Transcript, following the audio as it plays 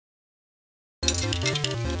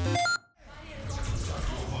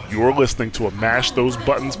You're listening to a Mash Those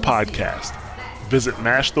Buttons podcast. Visit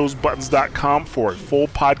mashthosebuttons.com for a full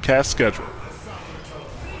podcast schedule.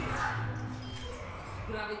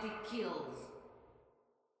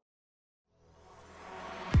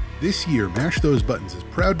 This year, Mash Those Buttons is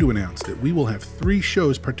proud to announce that we will have 3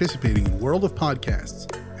 shows participating in World of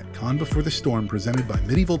Podcasts at Con Before the Storm presented by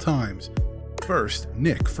Medieval Times. First,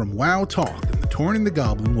 Nick from WoW Talk and the Torn and the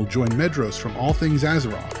Goblin will join Medros from All Things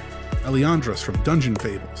Azeroth, Eliandros from Dungeon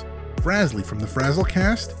Fables, Frazzly from the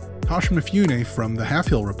Frazzlecast, Tosh Mifune from the Half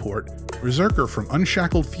Hill Report, Berserker from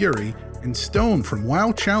Unshackled Fury, and Stone from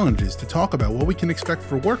WoW Challenges to talk about what we can expect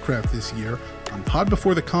for Warcraft this year on Pod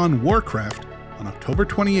Before the Con Warcraft on October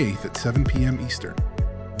 28th at 7 p.m. Eastern.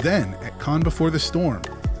 Then, at Con Before the Storm,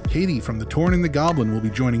 Katie from The Torn and the Goblin will be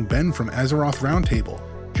joining Ben from Azeroth Roundtable,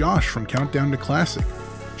 Josh from Countdown to Classic,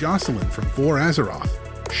 Jocelyn from For Azeroth,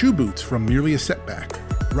 Shoeboots from Merely a Setback,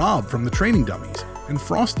 Rob from The Training Dummies, and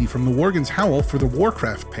Frosty from the Worgen's Howl for the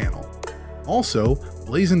Warcraft panel. Also,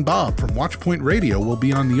 Blazin' Bob from Watchpoint Radio will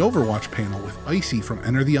be on the Overwatch panel with Icy from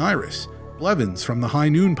Enter the Iris, Blevins from the High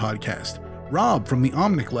Noon podcast, Rob from the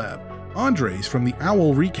Omnic Lab, Andres from the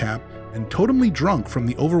Owl Recap, and Totemly Drunk from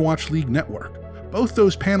the Overwatch League Network. Both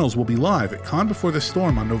those panels will be live at Con Before the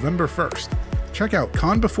Storm on November 1st. Check out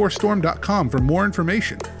conbeforestorm.com for more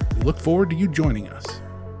information. We look forward to you joining us.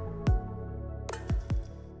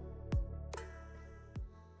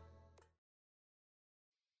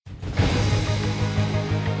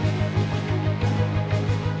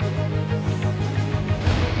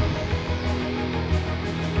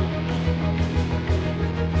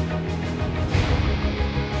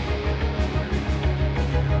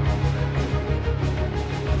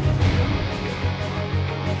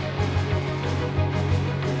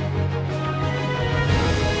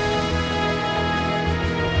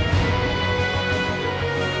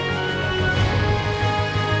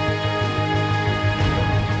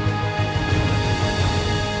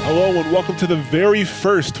 Hello and welcome to the very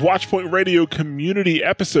first Watchpoint Radio community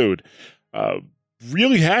episode.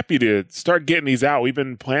 Really happy to start getting these out. We've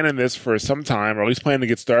been planning this for some time, or at least planning to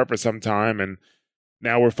get started for some time, and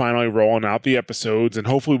now we're finally rolling out the episodes, and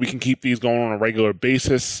hopefully we can keep these going on a regular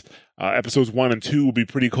basis. Episodes 1 and 2 will be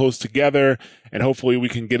pretty close together, and hopefully we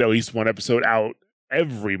can get at least one episode out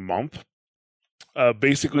every month.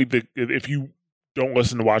 Basically, if you don't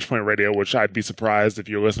listen to Watchpoint Radio, which I'd be surprised if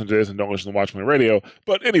you're listening to this and don't listen to Watchpoint Radio.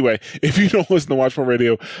 But anyway, if you don't listen to Watchpoint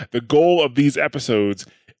Radio, the goal of these episodes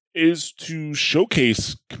is to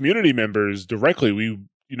showcase community members directly.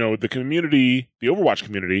 The community, the Overwatch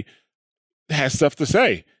community, has stuff to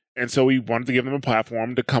say. And so we wanted to give them a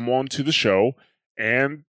platform to come on to the show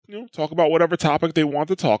and, talk about whatever topic they want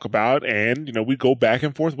to talk about. And, we go back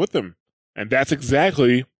and forth with them. And that's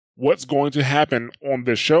exactly what's going to happen on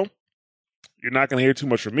this show. You're not going to hear too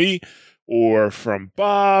much from me or from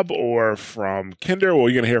Bob or from Kinder. Well,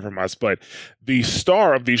 you're going to hear from us, but the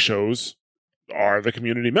star of these shows are the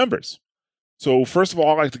community members. So first of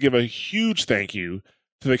all, I'd like to give a huge thank you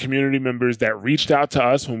to the community members that reached out to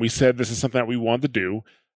us when we said this is something that we wanted to do.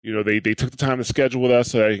 They took the time to schedule with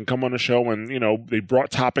us so they can come on the show, and, they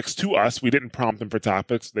brought topics to us. We didn't prompt them for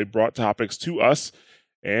topics. They brought topics to us,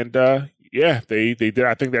 and they did.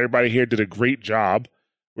 I think that everybody here did a great job.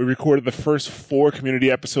 We recorded the first 4 community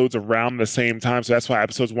episodes around the same time, so that's why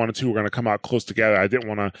episodes 1 and 2 were going to come out close together. I didn't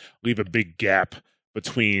want to leave a big gap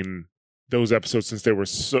between those episodes since they were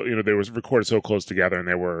they were recorded so close together, and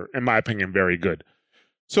they were, in my opinion, very good.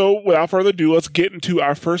 So without further ado, let's get into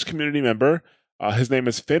our first community member. His name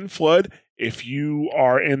is Finn Flood. If you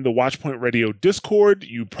are in the Watchpoint Radio Discord,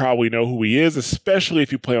 you probably know who he is, especially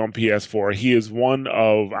if you play on PS4. He is one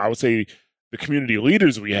of, I would say, the community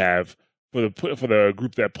leaders we have for the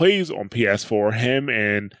group that plays on PS4. Him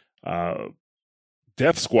and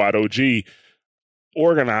Death Squad OG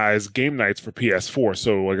organize game nights for PS4.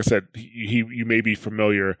 So, like I said, you may be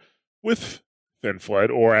familiar with Finn Flood,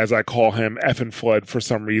 or as I call him, Effin Flood for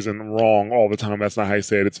some reason, wrong all the time. That's not how you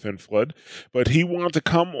say it. It's Finn Flood. But he wanted to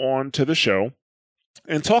come on to the show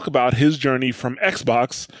and talk about his journey from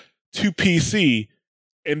Xbox to PC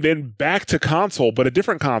and then back to console, but a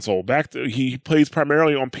different console. He plays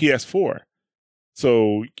primarily on PS4.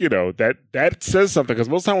 So, that says something, because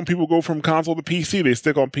most of the time when people go from console to PC, they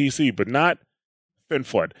stick on PC, but not Finn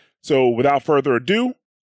Flood. So without further ado,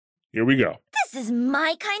 here we go. This is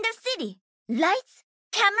my kind of city. Lights,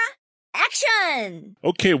 camera, action!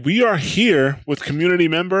 Okay, we are here with community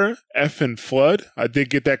member Effin Flood. I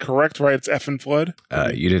did get that correct, right? It's Effin Flood?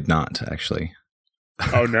 You did not, actually.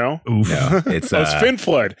 Oh, no? Oof. No, it's Finn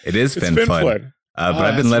Flood. It is Finn Flood. But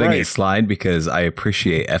I've been letting it slide because I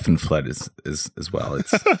appreciate effing flood as well.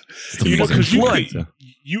 It's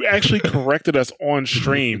you actually corrected us on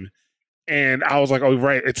stream, and I was like, "Oh,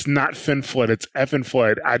 right, it's not fin flood, it's effing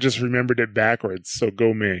flood." I just remembered it backwards. So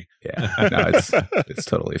go me. Yeah, no, it's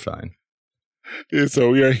totally fine. Yeah,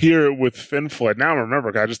 so we are here with fin flood. Now I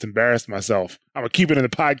remember, I just embarrassed myself. I'm gonna keep it in the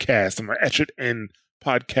podcast. I'm gonna etch it in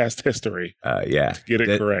podcast history. Yeah, to get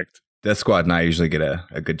it correct. Death Squad and I usually get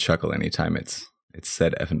a good chuckle anytime it's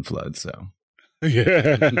said effing flood. So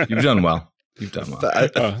yeah, you've done well. You've done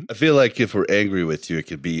well. I feel like if we're angry with you, it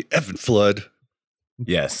could be effing flood.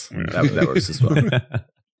 Yes, that works as well.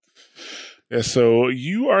 Yeah, so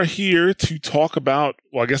you are here to talk about,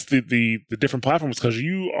 well, I guess the different platforms, because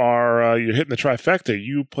you're hitting the trifecta.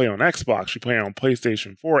 You play on Xbox, you play on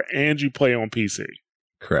PlayStation 4, and you play on PC.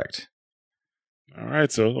 Correct. All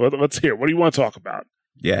right, so let's hear. What do you want to talk about?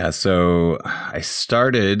 Yeah, so I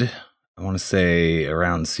started, I want to say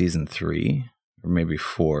around season 3 or maybe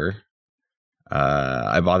 4.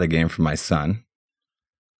 I bought the game for my son,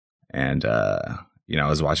 and I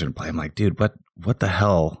was watching him play. I'm like, dude, what the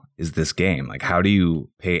hell is this game? Like, how do you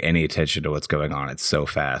pay any attention to what's going on? It's so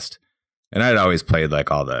fast. And I'd always played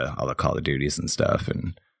like all the Call of Duties and stuff,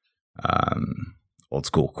 and old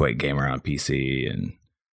school Quake gamer on PC, and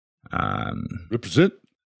represent.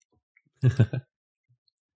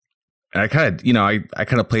 And I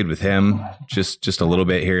kind of played with him just a little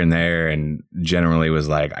bit here and there, and generally was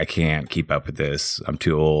like, I can't keep up with this. I'm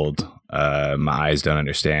too old. My eyes don't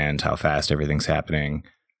understand how fast everything's happening.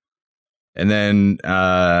 And then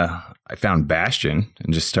I found Bastion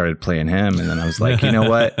and just started playing him. And then I was like, you know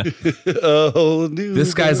what?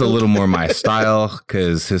 This guy's a little more my style,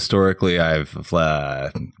 because historically I've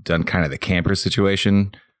done kind of the camper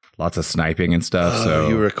situation. Lots of sniping and stuff. So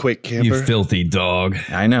you were a quick camper? You filthy dog.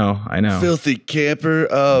 I know. Filthy camper.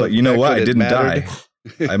 Oh, but you know what? I didn't die.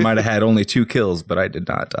 I might have had only 2 kills, but I did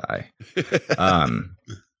not die.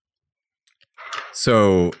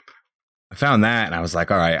 So I found that, and I was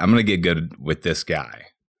like, all right, I'm going to get good with this guy,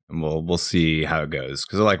 and we'll see how it goes.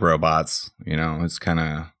 Because I like robots, it's kind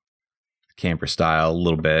of camper style a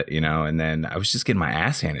little bit, and then I was just getting my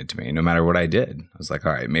ass handed to me no matter what I did. I was like,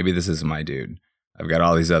 all right, maybe this isn't my dude. I've got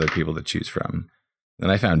all these other people to choose from.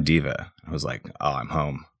 Then I found Diva. I was like, oh, I'm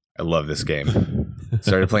home. I love this game.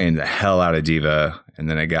 Started playing the hell out of Diva, and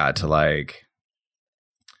then I got to feel like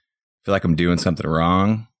I'm doing something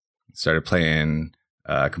wrong. Started playing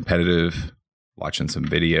competitive, watching some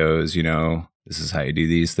videos, this is how you do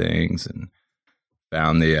these things, and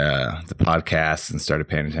found the podcasts and started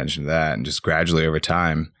paying attention to that. And just gradually over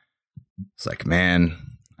time, it's like, man,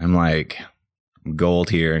 I'm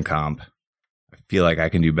gold here in comp. I feel like I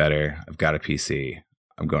can do better. I've got a PC.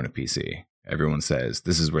 I'm going to PC. Everyone says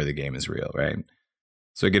this is where the game is real, right?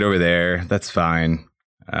 So I get over there. That's fine.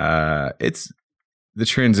 The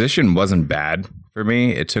transition wasn't bad for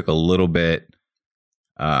me. It took a little bit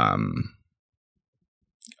of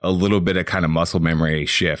kind of muscle memory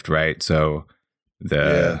shift, right? So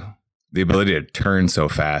the ability to turn so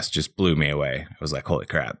fast just blew me away. I was like, holy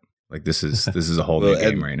crap. Like this is a whole new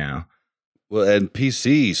game right now. Well, and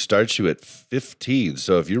PC starts you at 15.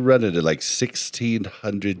 So if you're running at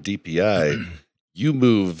 1600 DPI, you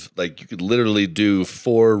move you could literally do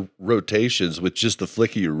 4 rotations with just the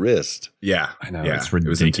flick of your wrist. Yeah, I know, yeah, it's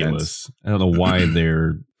ridiculous. I don't know why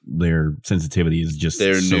their sensitivity is just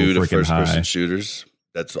they're so new to first person shooters.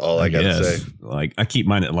 That's all I gotta say. I keep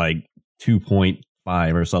mine at 2.5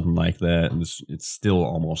 or something like that, and it's still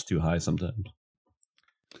almost too high sometimes.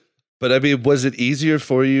 But I mean, was it easier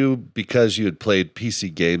for you because you had played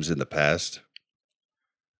PC games in the past?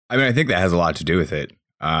 I mean, I think that has a lot to do with it.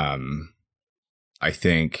 I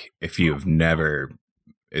think if you've never,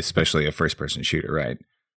 especially a first-person shooter, right?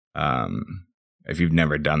 If you've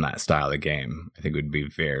never done that style of game, I think it would be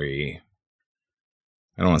very,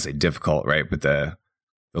 I don't want to say difficult, right? But the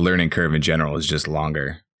learning curve in general is just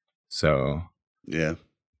longer. So yeah,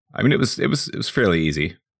 I mean, it was fairly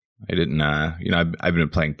easy. I didn't, I've been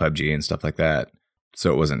playing PUBG and stuff like that,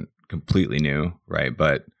 so it wasn't completely new, right?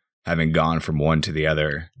 But having gone from one to the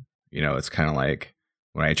other, it's kind of like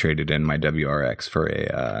when I traded in my WRX for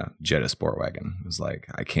a Jetta Sport Wagon. It was like,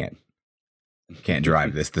 I can't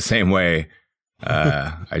drive this the same way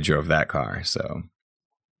I drove that car. So,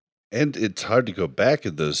 and it's hard to go back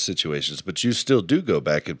in those situations, but you still do go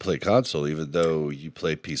back and play console, even though you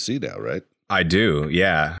play PC now, right? I do,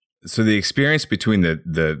 yeah. So the experience between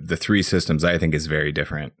the 3 systems, I think, is very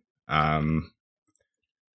different. So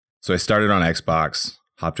I started on Xbox,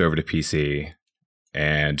 hopped over to PC,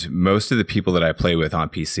 and most of the people that I play with on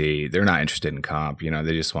PC, they're not interested in comp.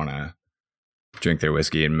 They just want to drink their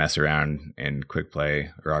whiskey and mess around in quick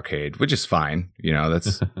play or arcade, which is fine. You know,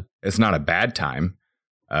 it's not a bad time.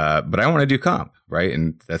 But I want to do comp, right?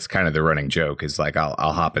 And that's kind of the running joke is like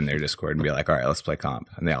I'll hop in their Discord and be like, all right, let's play comp,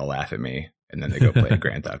 and they all laugh at me, and then they go play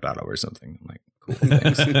Grand Theft Auto or something. I'm like, cool,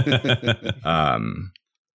 thanks.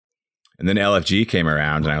 And then LFG came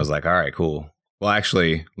around, and I was like, all right, cool. Well,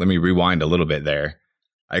 actually, let me rewind a little bit there.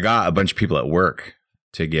 I got a bunch of people at work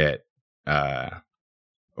to get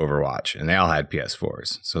Overwatch, and they all had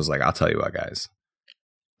PS4s. So I was like, I'll tell you what, guys.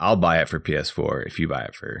 I'll buy it for PS4 if you buy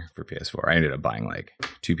it for PS4. I ended up buying like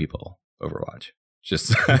 2 people Overwatch.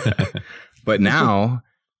 Just but now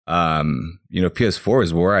PS4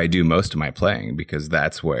 is where I do most of my playing because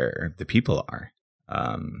that's where the people are.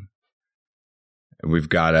 We've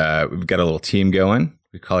got a little team going.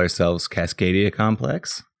 We call ourselves Cascadia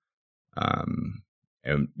Complex.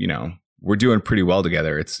 And we're doing pretty well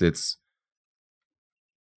together. It's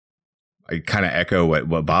I kind of echo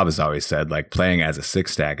what Bob has always said, like playing as a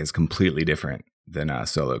 6-stack is completely different than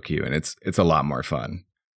solo queue, and it's a lot more fun.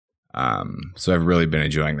 So I've really been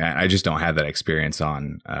enjoying that. I just don't have that experience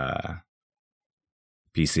on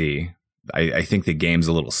PC. I think the game's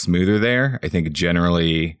a little smoother there. I think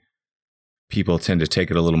generally people tend to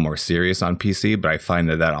take it a little more serious on PC, but I find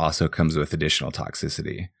that also comes with additional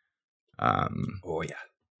toxicity. Oh yeah.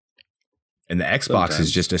 And the Xbox Sometimes.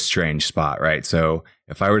 is just a strange spot, right? So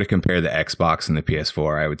if I were to compare the Xbox and the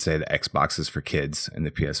PS4, I would say the Xbox is for kids and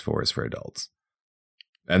the PS4 is for adults.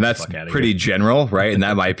 And that's pretty general, right? And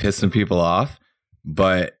that might piss some people off.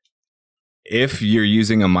 But if you're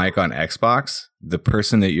using a mic on Xbox, the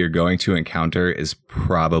person that you're going to encounter is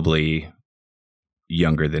probably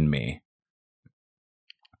younger than me.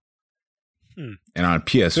 And on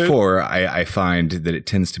PS4, I find that it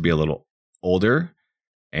tends to be a little older.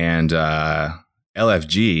 And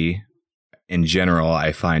LFG, in general,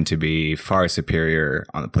 I find to be far superior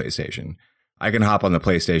on the PlayStation. I can hop on the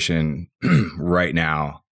PlayStation right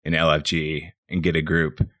now in LFG and get a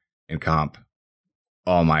group and comp,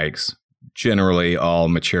 all mics, generally all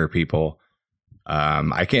mature people.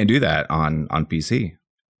 I can't do that on PC.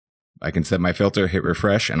 I can set my filter, hit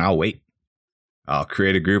refresh, and I'll wait. I'll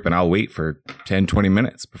create a group and I'll wait for 10, 20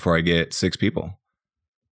 minutes before I get 6 people.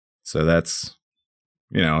 So that's,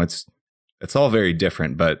 it's all very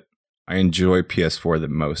different, but I enjoy PS4 the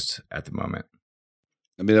most at the moment.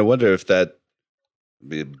 I mean, I wonder if that would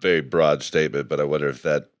be a very broad statement, but I wonder if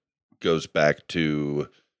that goes back to,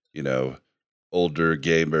 older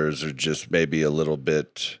gamers or just maybe a little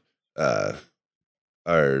bit,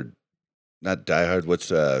 are not diehard.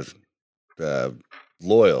 What's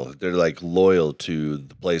loyal? They're like loyal to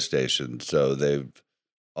the PlayStation, so they've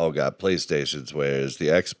all got PlayStations, whereas the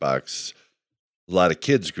Xbox, a lot of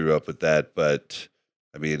kids grew up with that, but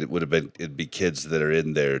I mean, it'd be kids that are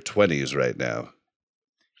in their 20s right now.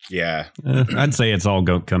 Yeah. I'd say it's all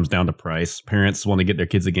comes down to price. Parents want to get their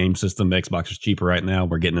kids a game system. The Xbox is cheaper right now.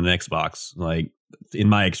 We're getting an Xbox. Like, in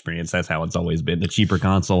my experience, that's how it's always been. The cheaper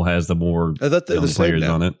console has the more I thought they're young the same players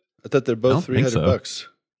now. on it. I thought they're both $300.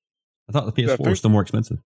 I thought the PS4 was still more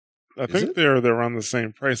expensive. I think they're around the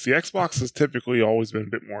same price. The Xbox has typically always been a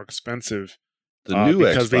bit more expensive. The new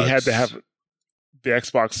because Xbox. they had to have the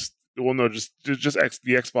Xbox. Well, no, just the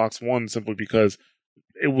Xbox One, simply because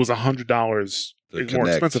it was $100 more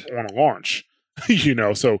expensive on a launch.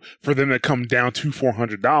 So for them to come down to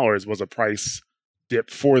 $400 was a price dip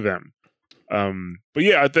for them. But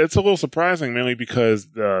yeah, it's a little surprising, mainly because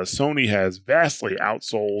Sony has vastly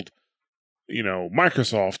outsold,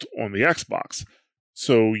 Microsoft on the Xbox.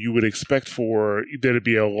 So you would expect for there to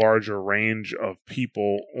be a larger range of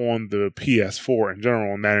people on the PS4 in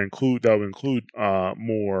general, and that would include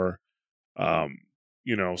more,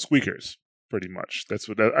 squeakers. Pretty much, that's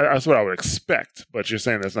what I would expect. But you're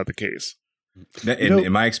saying that's not the case.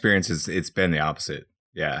 In my experience, it's been the opposite.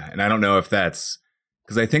 Yeah, and I don't know if that's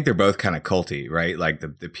because I think they're both kind of culty, right? Like the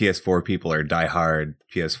PS4 people are diehard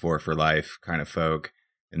PS4 for life kind of folk.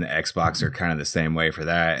 And the Xbox are kind of the same way for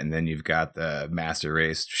that. And then you've got the master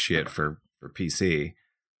race shit for PC.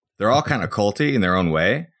 They're all kind of culty in their own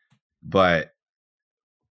way. But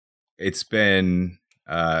it's been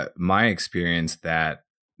my experience that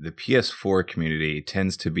the PS4 community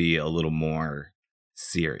tends to be a little more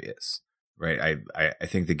serious, right? I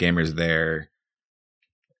think the gamers there,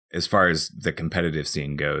 as far as the competitive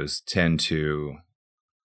scene goes, tend to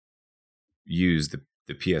use the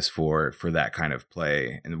PS4 for that kind of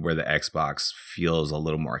play, and where the Xbox feels a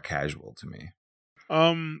little more casual to me.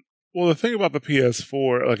 Well, the thing about the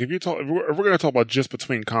PS4, like if we're going to talk about just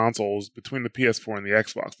between consoles, between the PS4 and the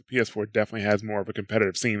Xbox, the PS4 definitely has more of a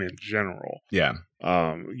competitive scene in general. Yeah.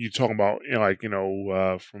 You talking about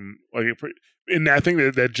from like, and I think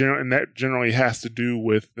that generally has to do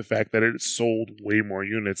with the fact that it sold way more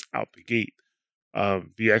units out the gate. The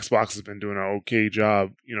Xbox has been doing an okay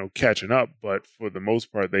job, catching up, but for the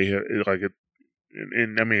most part, they have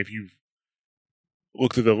and I mean, if you've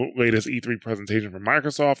looked at the latest E3 presentation from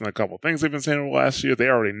Microsoft and a couple of things they've been saying over the last year, they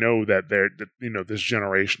already know that this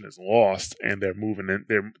generation is lost and they're moving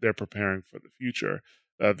in. They're preparing for the future.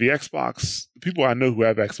 The Xbox, the people I know who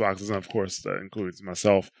have Xboxes, and of course that includes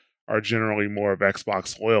myself, are generally more of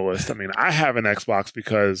Xbox loyalists. I mean, I have an Xbox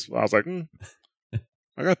because I was like,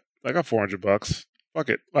 I got $400. Fuck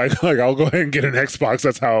it, like I'll go ahead and get an Xbox.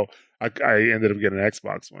 That's how I ended up getting an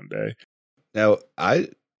Xbox one day. Now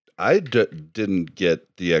didn't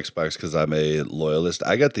get the Xbox because I'm a loyalist.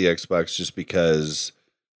 I got the Xbox just because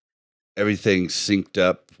everything synced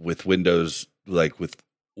up with Windows, like with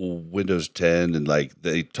Windows 10, and like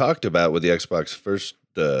they talked about when the Xbox first,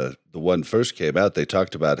 the one first came out, they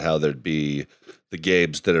talked about how there'd be the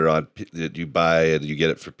games that are on that you buy and you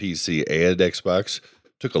get it for PC and Xbox.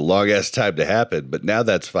 Took a long ass time to happen, but now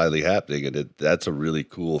that's finally happening, and that's a really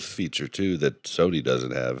cool feature too that Sony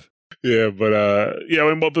doesn't have. Yeah, but I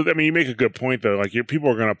mean, you make a good point though. Like, people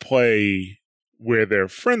are going to play where their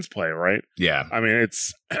friends play, right? Yeah. I mean,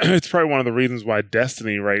 it's probably one of the reasons why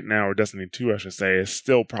Destiny right now, or Destiny 2, I should say, is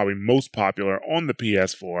still probably most popular on the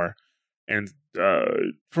PS4. And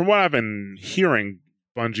from what I've been hearing,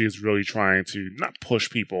 Bungie is really trying to not push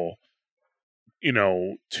people,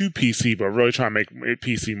 to PC, but really try to make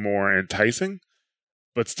PC more enticing.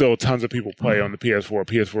 But still, tons of people play on the PS4.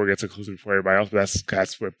 PS4 gets exclusive for everybody else, but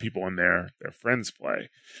that's where people and their friends play.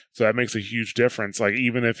 So that makes a huge difference. Like,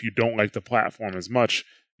 even if you don't like the platform as much,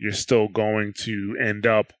 you're still going to end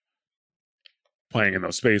up playing in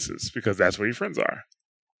those spaces because that's where your friends are.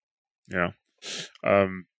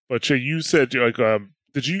 But you said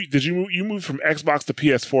did you move from Xbox to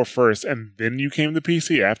PS4 first, and then you came to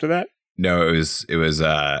PC after that? No, it was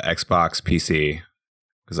Xbox, PC.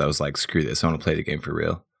 Because I was like, screw this, I want to play the game for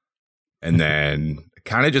real. And then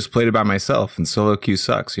kind of just played it by myself, and solo queue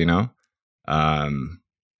sucks, It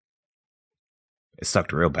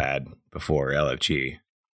sucked real bad before LFG.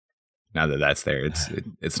 Now that that's there,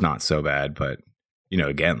 it's not so bad, but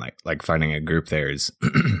again, like finding a group there is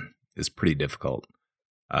is pretty difficult.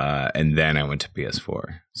 And then I went to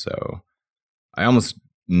PS4, so I almost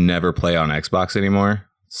never play on Xbox anymore.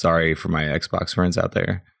 Sorry for my Xbox friends out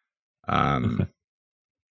there.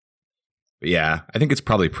 But yeah, I think it's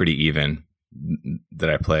probably pretty even that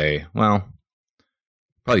I play. Well,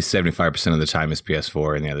 probably 75% of the time is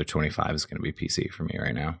PS4, and the other 25 is going to be PC for me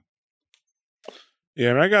right now. Yeah,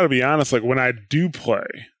 and I got to be honest. Like, when I do play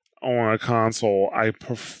on a console, I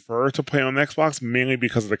prefer to play on the Xbox mainly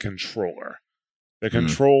because of the controller. The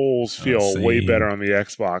controls feel way better on the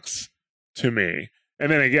Xbox to me.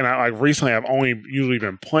 And then again, recently I've only usually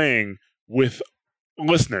been playing with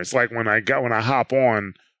listeners. Like when I hop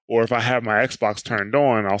on. Or if I have my Xbox turned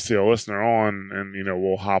on, I'll see a listener on, and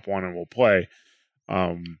we'll hop on and we'll play.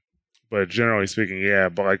 But generally speaking, yeah.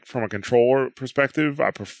 But like from a controller perspective,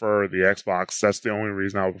 I prefer the Xbox. That's the only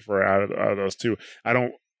reason I would prefer out of those two.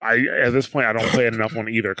 At this point, I don't play it enough on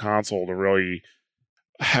either console to really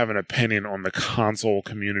have an opinion on the console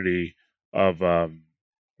community of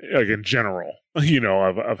like in general.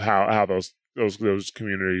 Of how those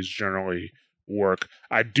communities generally work.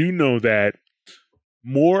 I do know that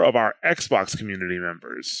more of our Xbox community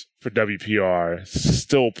members for WPR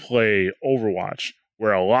still play Overwatch,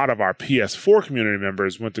 where a lot of our PS4 community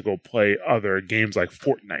members went to go play other games like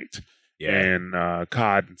Fortnite and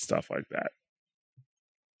COD and stuff like that.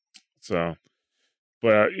 So,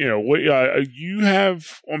 but what you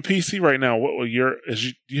have on PC right now? Do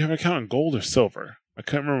you have an account in Gold or Silver? I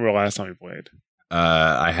can't remember the last time you played.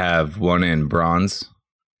 I have one in Bronze.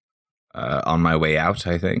 On my way out,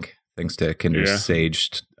 I think. Thanks to Kinder's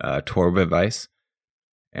Sage Torb advice.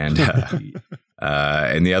 And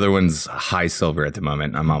and the other one's high silver at the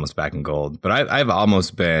moment. I'm almost back in gold. But I've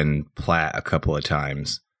almost been plat a couple of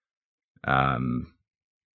times.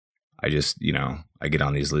 I just, I get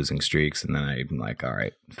on these losing streaks, and then I'm like, all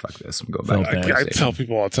right, fuck this. I'm going back. I tell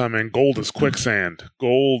people all the time, man, gold is quicksand.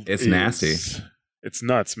 It's nasty. It's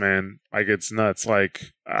nuts, man. Like, it's nuts.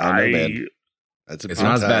 Like, I know, man. That's a It's good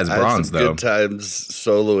not as bad as time. I had bronze, some though. Good times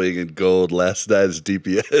soloing in gold last night's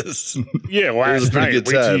DPS. Yeah, was last a pretty night. good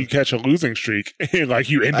Wait till time. you catch a losing streak and like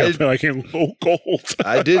you end up like in low gold.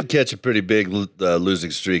 I did catch a pretty big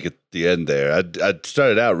losing streak at the end there. I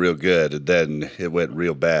started out real good, and then it went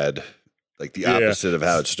real bad, like the opposite of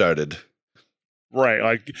how it started. Right.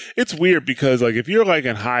 Like it's weird because like if you're like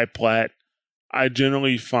in high plat, I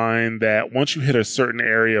generally find that once you hit a certain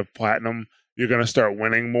area of platinum, you're going to start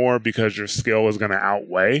winning more because your skill is going to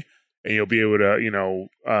outweigh and you'll be able to,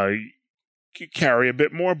 carry a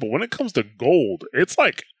bit more. But when it comes to gold, it's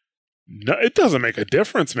like, no, it doesn't make a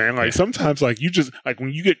difference, man. Like sometimes like you just like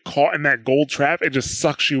when you get caught in that gold trap, it just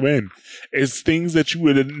sucks you in. It's things that you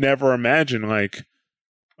would never imagine. Like,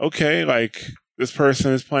 okay, like this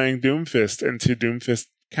person is playing Doomfist into Doomfist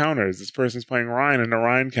counters. This person's playing Rhine into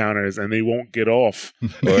Rhine counters, and they won't get off.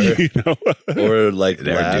 Or like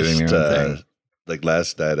They're doing their own thing. Like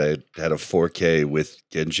last night, I had a 4K with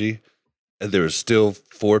Genji, and there was still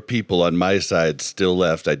 4 people on my side still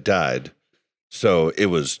left. I died, so it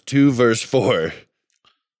was 2 versus 4,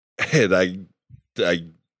 and I'm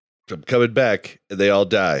coming back, and they all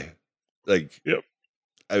die. Like, yep.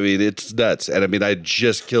 I mean, it's nuts. And I mean, I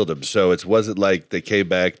just killed him, so it wasn't like they came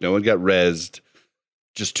back. No one got rezzed.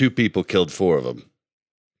 Just 2 people killed 4 of them.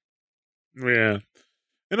 Yeah.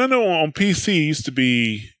 And I know on PC it used to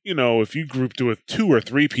be, if you grouped with 2 or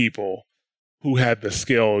 3 people who had the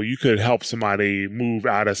skill, you could help somebody move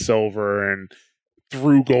out of silver and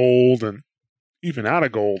through gold and even out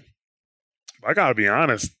of gold. I gotta be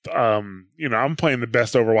honest, I'm playing the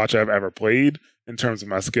best Overwatch I've ever played in terms of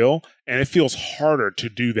my skill, and it feels harder to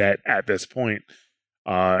do that at this point.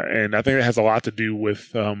 And I think it has a lot to do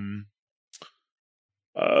with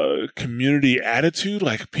community attitude.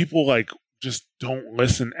 Like people like just don't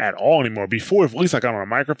listen at all anymore. Before, if at least I got on a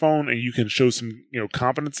microphone and you can show some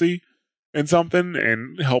competency in something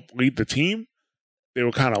and help lead the team, they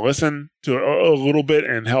will kind of listen to a little bit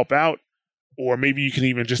and help out. Or maybe you can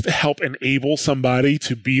even just help enable somebody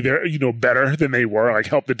to be there, better than they were, like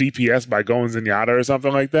help the DPS by going Zenyatta or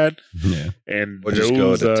something like that. Yeah. And or just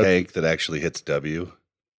go to tank that actually hits W.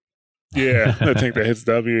 Yeah, a tank that hits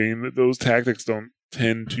W. And those tactics don't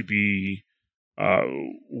tend to be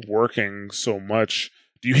working so much.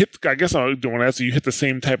 Do you hit? I guess I'm doing that. So you hit the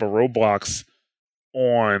same type of roadblocks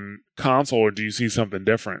on console, or do you see something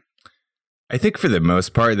different? I think for the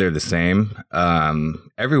most part, they're the same.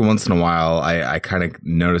 Every once in a while, I kind of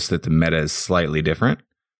notice that the meta is slightly different.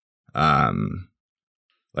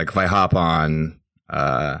 Like if I hop on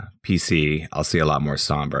PC, I'll see a lot more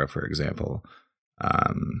Sombra, for example.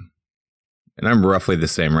 And I'm roughly the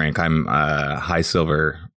same rank. I'm high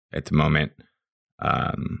silver at the moment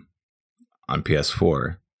on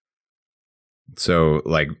PS4. So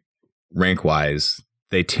like rank-wise,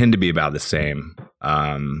 they tend to be about the same.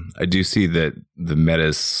 I do see that the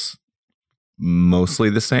meta's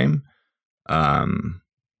mostly the same.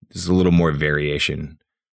 There's a little more variation.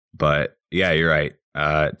 But yeah, you're right.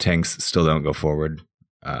 Tanks still don't go forward.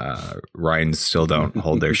 Rhines still don't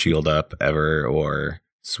hold their shield up ever or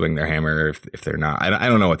swing their hammer if they're not. I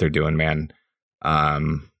don't know what they're doing, man.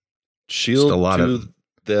 Shield to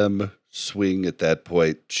them swing at that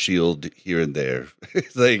point, shield here and there.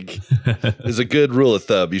 Like, there's a good rule of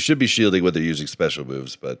thumb. You should be shielding when they're using special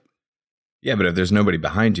moves, but yeah, but if there's nobody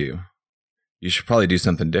behind you, you should probably do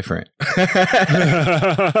something different. And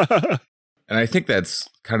I think that's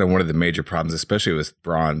kind of one of the major problems, especially with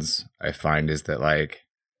bronze, I find, is that like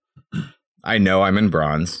I know I'm in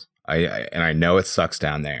bronze, and I know it sucks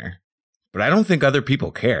down there, but I don't think other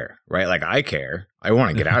people care, right? Like I care. I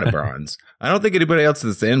want to get out of bronze. I don't think anybody else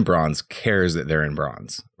that's in bronze cares that they're in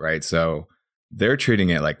bronze, right? So they're treating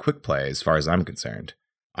it like quick play as far as I'm concerned.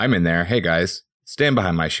 I'm in there. Hey guys, stand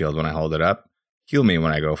behind my shield when I hold it up. Heal me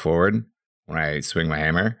when I go forward, when I swing my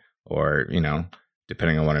hammer, or,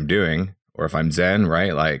 depending on what I'm doing. Or if I'm Zen,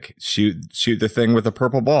 right? Like shoot the thing with a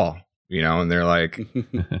purple ball, and they're like,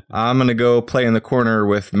 I'm going to go play in the corner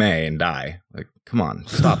with Mei and die. Like, come on,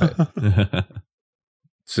 stop it.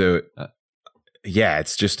 So yeah,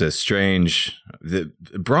 it's just a strange. The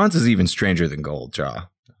bronze is even stranger than gold, Jaw.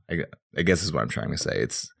 I guess is what I'm trying to say.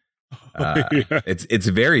 It's it's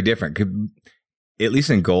very different. At least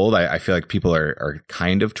in gold, I feel like people are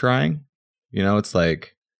kind of trying. It's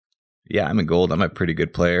like, yeah, I'm in gold. I'm a pretty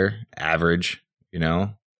good player, average.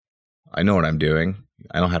 I know what I'm doing.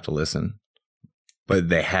 I don't have to listen. But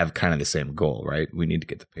they have kind of the same goal, right? We need to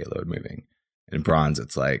get the payload moving. In bronze,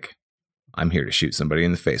 it's like, I'm here to shoot somebody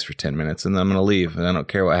in the face for 10 minutes and then I'm going to leave and I don't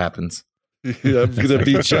care what happens. I'm going to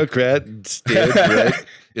be Junkrat and stand right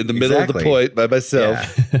in the middle of the point by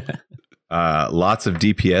myself. Yeah. Lots of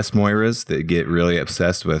DPS Moiras that get really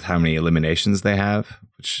obsessed with how many eliminations they have,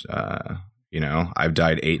 which, I've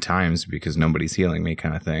died 8 times because nobody's healing me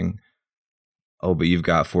kind of thing. Oh, but you've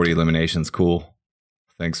got 40 eliminations. Cool.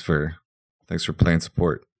 Thanks for playing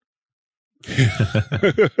support.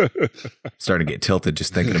 Starting to get tilted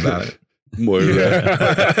just thinking about it. Moira.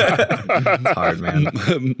 It's hard, man.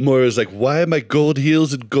 Moira's like, why am I gold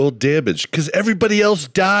heals and gold damage? Because everybody else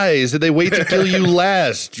dies and they wait to kill you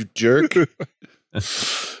last, you jerk.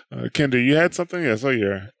 Kenda, you had something? I saw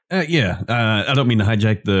your. I don't mean to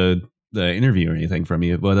hijack the interview or anything from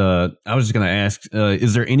you, but I was just going to ask,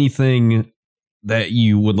 is there anything that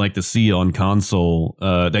you would like to see on console,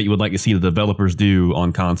 that you would like to see the developers do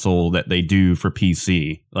on console that they do for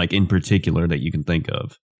PC, like in particular that you can think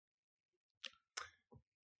of?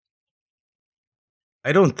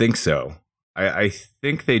 I don't think so. I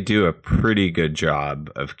think they do a pretty good job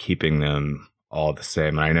of keeping them all the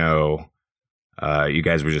same. And I know you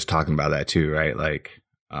guys were just talking about that too, right? Like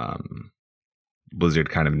Blizzard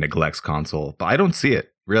kind of neglects console, but I don't see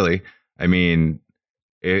it really. I mean,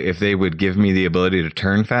 if they would give me the ability to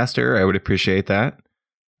turn faster, I would appreciate that.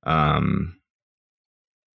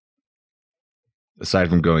 Aside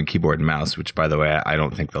from going keyboard and mouse, which by the way, I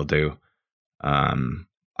don't think they'll do.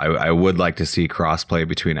 I would like to see crossplay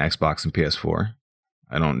between Xbox and PS4.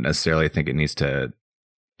 I don't necessarily think it needs to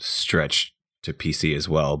stretch to PC as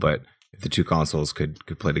well, but if the two consoles could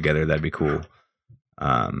play together, that'd be cool.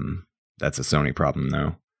 That's a Sony problem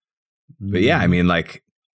though. But yeah, I mean, like,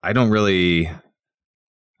 I never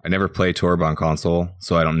play Torb on console,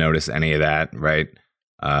 so I don't notice any of that, right?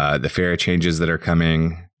 The fare changes that are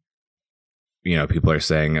coming, people are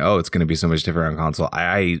saying, oh, it's going to be so much different on console.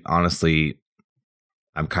 I honestly,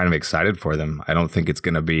 I'm kind of excited for them. I don't think it's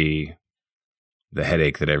going to be the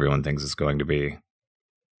headache that everyone thinks it's going to be.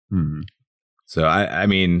 So, I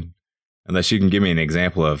mean, unless you can give me an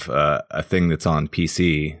example of a thing that's on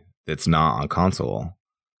PC that's not on console.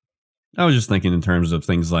 I was just thinking in terms of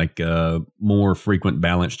things like more frequent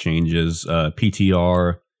balance changes,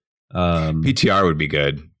 PTR. PTR would be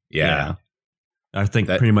good. Yeah. I think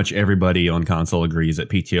pretty much everybody on console agrees that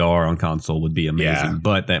PTR on console would be amazing,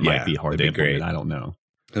 but that might be hard to implement. I don't know.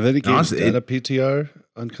 Have any games done a PTR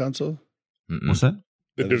on console? What's that?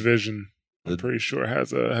 The Division, I'm pretty sure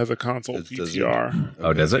has a console PTR.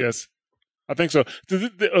 Oh, does it? Yes, I think so.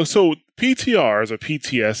 So PTRs or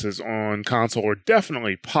PTSs on console are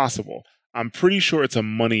definitely possible. I'm pretty sure it's a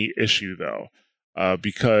money issue though,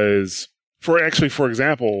 because for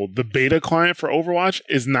example, the beta client for Overwatch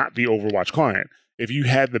is not the Overwatch client. If you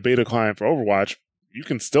had the beta client for Overwatch, you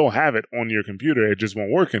can still have it on your computer. It just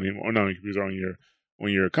won't work anymore. No, your computer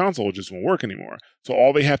on your console, it just won't work anymore. So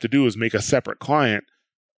all they have to do is make a separate client,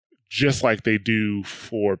 just like they do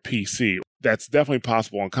for PC. That's definitely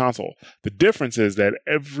possible on console. The difference is that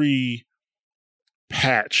every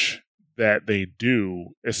patch that they do,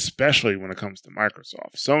 especially when it comes to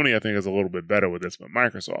Microsoft, Sony I think is a little bit better with this, but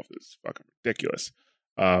Microsoft is fucking ridiculous.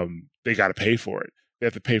 They got to pay for it. They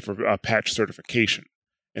have to pay for patch certification,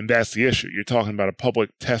 and that's the issue. You're talking about a public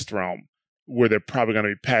test realm where they're probably going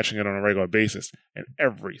to be patching it on a regular basis, and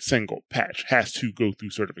every single patch has to go through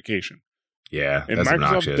certification. Yeah, and that's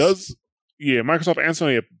Microsoft obnoxious. Microsoft and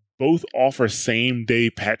Sony both offer same day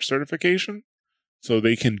patch certification, so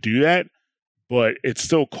they can do that, but it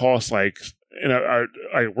still costs we're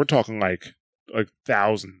talking like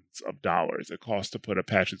thousands of dollars it costs to put a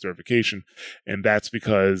patch in certification, and that's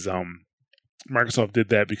because Microsoft did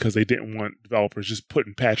that because they didn't want developers just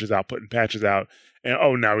putting patches out,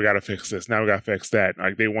 and now we got to fix this, now we got to fix that.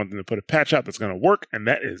 Like, they want them to put a patch out that's going to work, and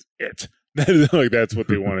that is it. That's what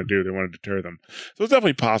they want to do. They want to deter them. So it's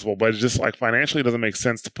definitely possible, but it's just like financially it doesn't make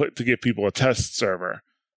sense to give people a test server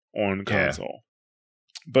on console.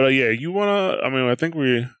 But you want to? I mean, I think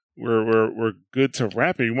we're good to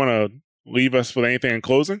wrap it. You want to leave us with anything in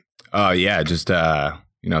closing? Just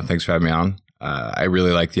thanks for having me on. I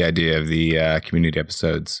really like the idea of the community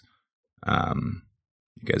episodes. You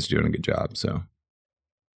guys are doing a good job. So,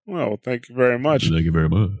 well, thank you very much. Thank you very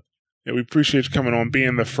much. Yeah, we appreciate you coming on,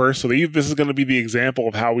 being the first. So this is going to be the example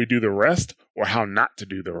of how we do the rest, or how not to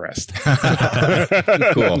do the rest.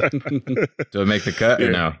 Cool. Do it make the cut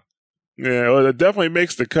or no? Yeah, well, it definitely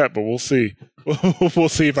makes the cut, but we'll see. We'll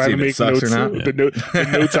see if I make notes. The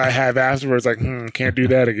notes I have afterwards, like, can't do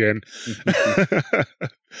that again.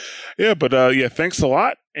 Yeah, but thanks a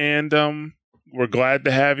lot, and we're glad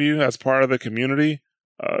to have you as part of the community.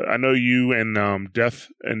 I know you and Death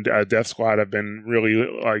Squad have been really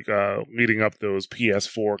leading up those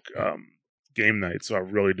PS4 game nights, so I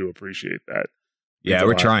really do appreciate that. Yeah,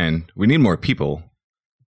 we're trying. We need more people.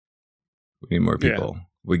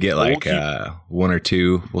 We get Well, like one or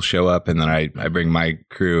two will show up, and then I bring my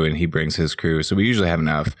crew, and he brings his crew. So we usually have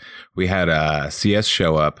enough. We had CS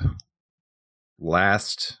show up for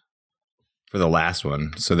the last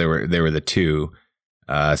one. So they were the two.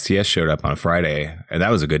 CS showed up on a Friday, and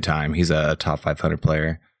that was a good time. He's a top 500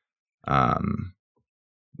 player. And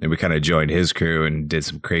we kind of joined his crew and did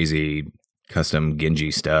some crazy custom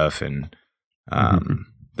Genji stuff, and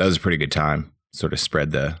that was a pretty good time. Sort of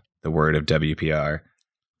spread the word of WPR.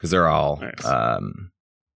 Because they're all Nice.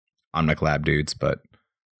 Omnic Lab dudes, but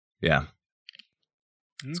yeah,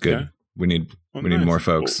 it's Okay. good. We need Well, we need nice. more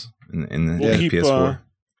folks in the We'll keep, PS4.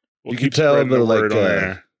 we'll You keep can tell spreading the they're word like, on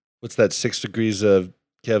there. what's that? 6 degrees of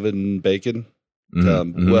Kevin Bacon.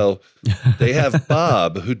 Mhm. Well, they have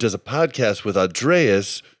Bob, who does a podcast with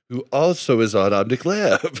Andreas, who also is on Omnic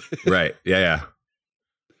Lab. Right? Yeah.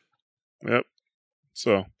 Yep.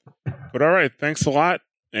 So, but all right. Thanks a lot.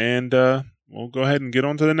 And we'll go ahead and get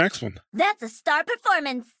on to the next one. That's a star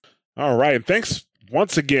performance. All right. And thanks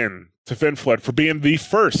once again to FinFlood for being the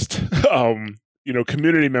first,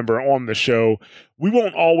 community member on the show. We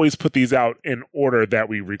won't always put these out in order that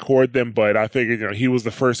we record them, but I figured, he was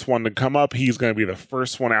the first one to come up. He's going to be the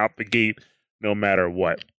first one out the gate, no matter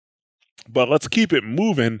what. But let's keep it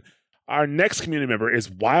moving. Our next community member is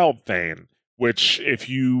Wild Thane, which, if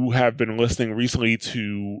you have been listening recently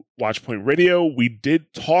to Watchpoint Radio, we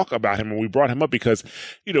did talk about him and we brought him up because,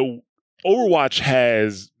 Overwatch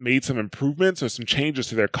has made some improvements or some changes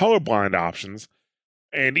to their colorblind options.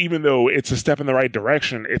 And even though it's a step in the right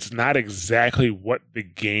direction, it's not exactly what the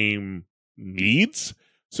game needs.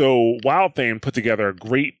 So Wild Thane put together a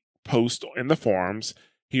great post in the forums.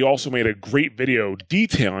 He also made a great video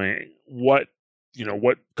detailing what the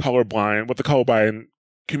colorblind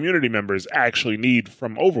community members actually need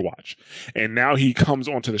from Overwatch. And now he comes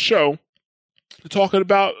onto the show to talk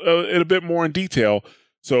about it a bit more in detail.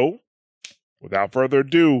 So, without further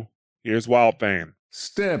ado, here's Wild Thane.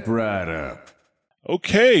 Step right up.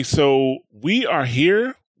 Okay, so we are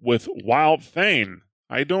here with Wild Thane.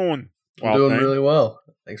 How you doing, I'm Wild doing Thane? really well.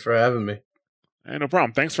 Thanks for having me. Hey, no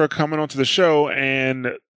problem. Thanks for coming onto the show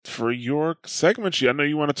and for your segment. I know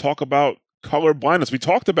you want to talk about color blindness. We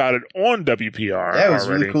talked about it on WPR. Yeah, it was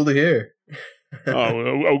already. really cool to hear.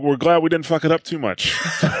 We're glad we didn't fuck it up too much.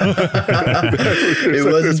 It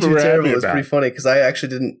wasn't That's what too we're happy terrible. It was about. pretty funny because I actually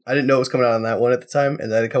didn't know it was coming out on that one at the time,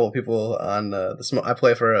 and I had a couple of people on the small. I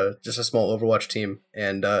play for just a small Overwatch team,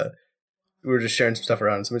 and we were just sharing some stuff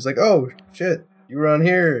around. And somebody's like, "Oh shit, you were on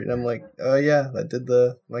here," and I'm like, "Oh yeah, I did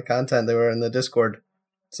my content. They were in the Discord,"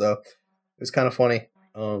 so it was kind of funny.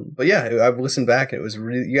 But yeah, I've listened back, and it was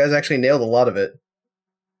really you guys actually nailed a lot of it.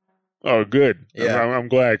 Oh, good. Yeah. I'm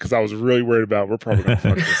glad because I was really worried about we're probably going to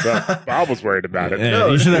fuck this up. I was worried about it. Yeah, No,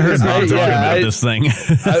 you should have heard it's- Bob talking yeah, about this thing.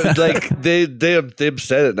 I was like they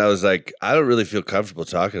said it, and I was like, I don't really feel comfortable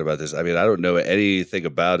talking about this. I mean, I don't know anything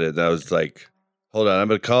about it. And I was like, hold on, I'm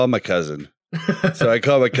gonna call my cousin. So I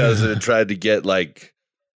called my cousin and tried to get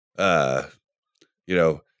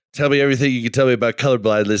tell me everything you can tell me about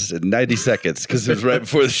colorblindness in 90 seconds because it was right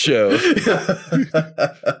before the show.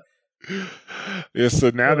 Yeah, so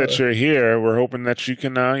now that you're here, we're hoping that you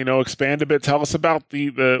can, expand a bit. Tell us about the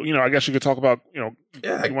I guess you could talk about,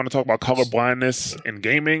 Yeah. you want to talk about color blindness in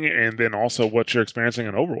gaming and then also what you're experiencing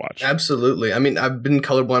in Overwatch. Absolutely. I mean, I've been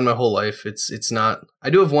colorblind my whole life. It's not. I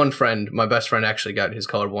do have one friend. My best friend actually got his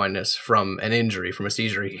colorblindness from an injury, from a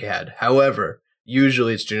seizure he had. However,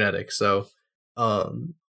 usually it's genetic. So, my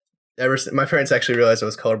parents actually realized I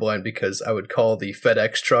was colorblind because I would call the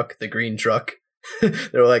FedEx truck the green truck. They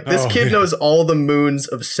were like, "This Oh, kid man. knows all the moons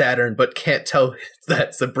of Saturn, but can't tell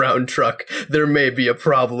that's the brown truck. There may be a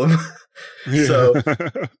problem." So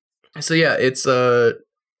So yeah, it's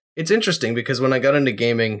interesting because when I got into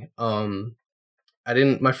gaming,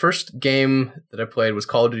 my first game that I played was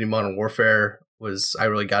Call of Duty Modern Warfare. I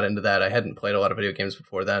really got into that. I hadn't played a lot of video games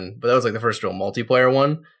before then, but that was like the first real multiplayer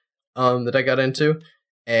one that I got into,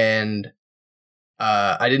 and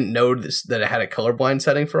I didn't know that it had a colorblind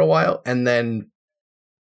setting for a while, and then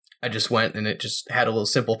I just went and it just had a little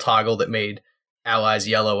simple toggle that made allies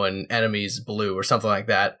yellow and enemies blue or something like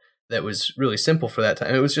that. That was really simple for that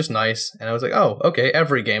time. It was just nice. And I was like, oh, okay,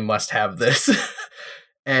 every game must have this.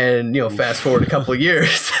 And, fast forward a couple of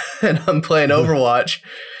years and I'm playing Overwatch.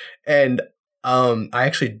 And I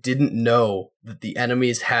actually didn't know that the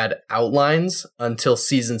enemies had outlines until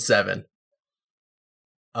Season 7.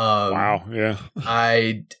 Wow, yeah.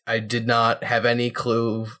 I did not have any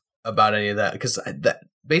clue about any of that because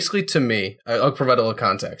basically to me, I'll provide a little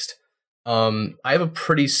context. I have a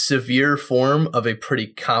pretty severe form of a pretty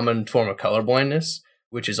common form of colorblindness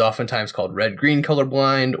which is oftentimes called red-green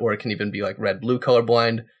colorblind, or it can even be like red-blue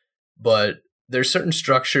colorblind. But there's certain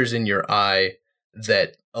structures in your eye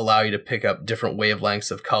that allow you to pick up different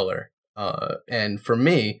wavelengths of color. And for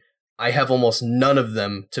me, I have almost none of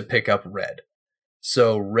them to pick up red.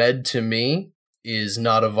 So red to me is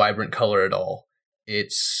not a vibrant color at all.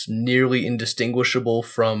 It's nearly indistinguishable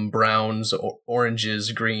from browns, or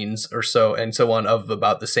oranges, greens, or so, and so on, of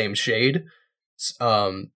about the same shade.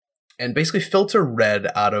 And basically filter red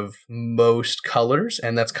out of most colors,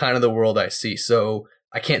 and that's kind of the world I see. So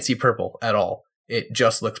I can't see purple at all. It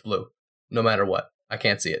just looks blue, no matter what. I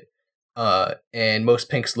can't see it. And most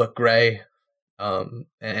pinks look gray.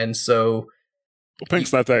 And so... Well,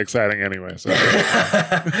 pink's not that exciting anyway. So.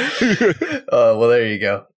 Well, there you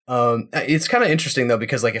go. It's kind of interesting, though,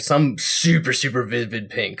 because like if some super, super vivid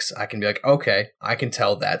pinks, I can be like, okay, I can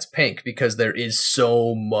tell that's pink because there is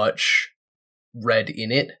so much red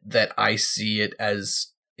in it that I see it as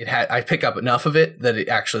I pick up enough of it that it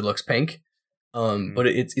actually looks pink. But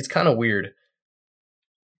it's kind of weird.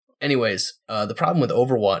 Anyways, the problem with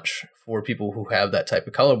Overwatch for people who have that type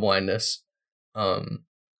of color blindness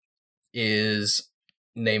is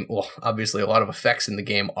obviously a lot of effects in the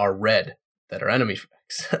game are red that are enemy effects.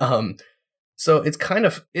 So it's kind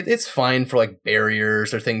of it's fine for like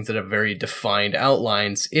barriers or things that have very defined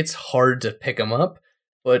outlines. It's hard to pick them up,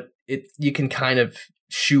 but you can kind of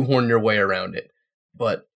shoehorn your way around it.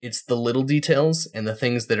 But it's the little details and the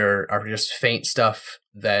things that are just faint stuff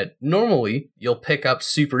that normally you'll pick up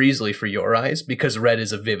super easily for your eyes because red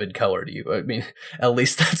is a vivid color to you. I mean, at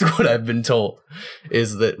least that's what I've been told,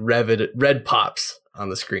 is that red pops on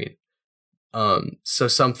the screen. So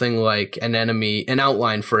something like an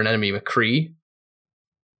outline for an enemy McCree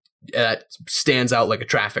that stands out like a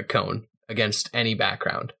traffic cone against any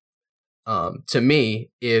background. To me,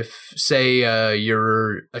 if say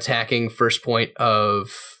you're attacking first point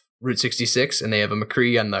of Route 66 and they have a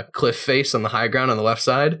McCree on the cliff face on the high ground on the left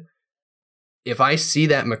side, if I see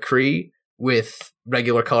that McCree with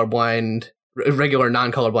regular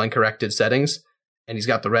non-colorblind corrected settings, and he's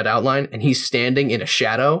got the red outline, and he's standing in a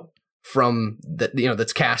shadow from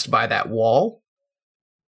that's cast by that wall,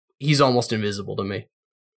 he's almost invisible to me.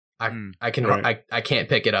 I can't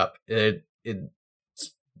pick it up.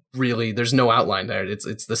 Really, there's no outline there.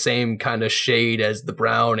 It's the same kind of shade as the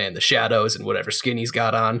brown and the shadows and whatever skin he's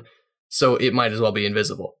got on, so it might as well be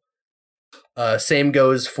invisible. Same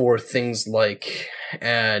goes for things like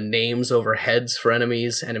names over heads for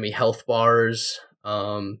enemies, enemy health bars.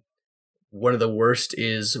 One of the worst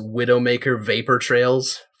is Widowmaker vapor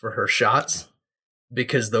trails for her shots,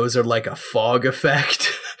 because those are like a fog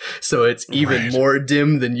effect, so it's even more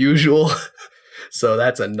dim than usual. So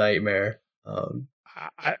that's a nightmare.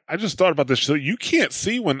 I just thought about this. So you can't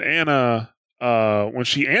see when Anna when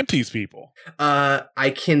she antis people.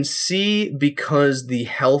 I can see because the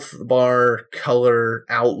health bar color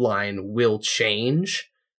outline will change.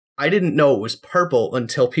 I didn't know it was purple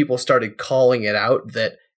until people started calling it out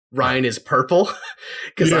that Ryan is purple,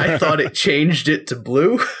 because I thought it changed it to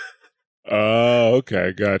blue. Oh,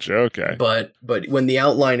 okay, gotcha. Okay, but when the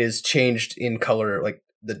outline is changed in color, like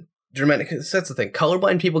the dramatic, that's the thing.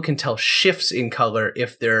 Colorblind people can tell shifts in color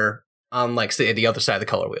if they're on, like, say, the other side of the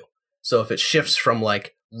color wheel. So if it shifts from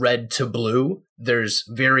like red to blue, there's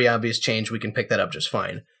very obvious change. We can pick that up just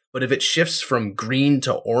fine. But if it shifts from green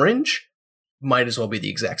to orange, might as well be the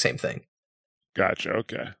exact same thing. Gotcha.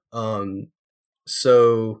 Okay.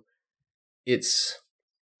 So it's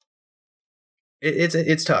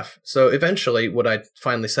tough. So eventually what I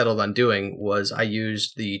finally settled on doing was I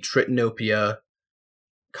used the Tritanopia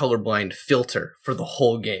colorblind filter for the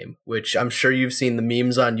whole game, which I'm sure you've seen the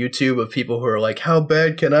memes on YouTube of people who are like, how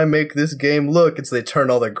bad can I make this game look? And so they turn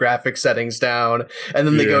all their graphic settings down, and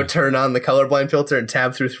then they go turn on the colorblind filter and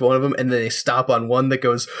tab through one of them, and then they stop on one that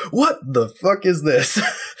goes, what the fuck is this?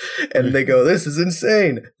 And they go, this is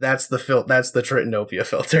insane. That's the Tritanopia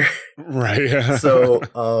filter. Right. So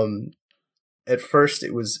at first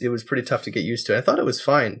it was pretty tough to get used to. I thought it was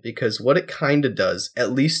fine, because what it kind of does,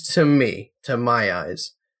 at least to me, to my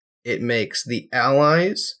eyes, it makes the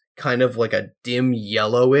allies kind of like a dim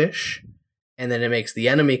yellowish, and then it makes the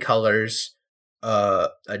enemy colors a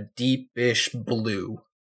deepish blue,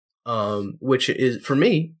 which is, for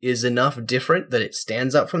me, is enough different that it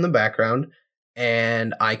stands out from the background,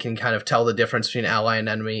 and I can kind of tell the difference between ally and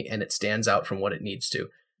enemy, and it stands out from what it needs to.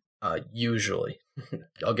 Usually.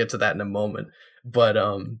 I'll get to that in a moment. But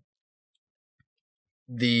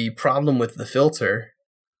the problem with the filter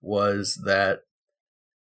was that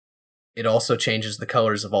it also changes the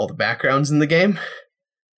colors of all the backgrounds in the game.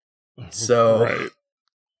 So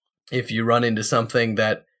if you run into something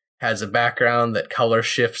that has a background that color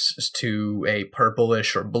shifts to a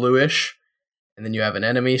purplish or bluish, and then you have an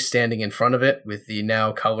enemy standing in front of it with the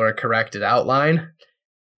now color corrected outline.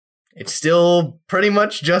 It's still pretty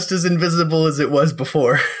much just as invisible as it was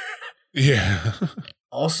before. Yeah.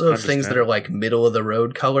 Also, things that are like middle of the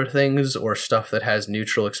road color things, or stuff that has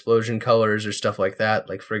neutral explosion colors or stuff like that.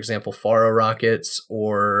 Like, for example, Faro rockets,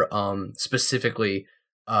 or specifically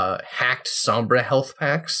hacked Sombra health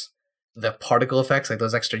packs. The particle effects, like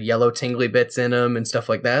those extra yellow tingly bits in them and stuff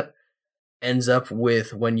like that, ends up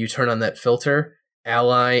with, when you turn on that filter,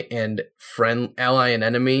 ally and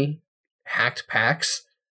enemy hacked packs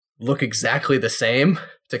look exactly the same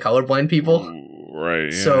to colorblind people.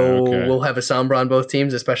 Right. Yeah, so we'll have a Sombra on both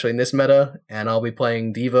teams, especially in this meta, and I'll be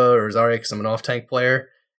playing D.Va or Zarya because I'm an off-tank player,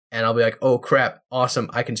 and I'll be like, oh crap, awesome,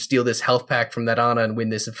 I can steal this health pack from that Ana and win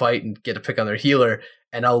this fight and get a pick on their healer,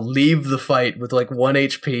 and I'll leave the fight with like 1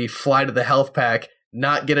 HP, fly to the health pack,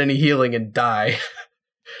 not get any healing, and die.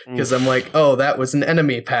 Because I'm like, oh, that was an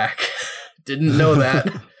enemy pack. Didn't know that.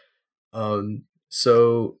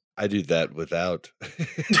 So... I do that without.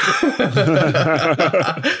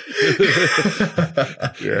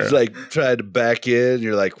 It's like trying to back in.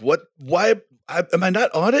 You're like, what? Why am I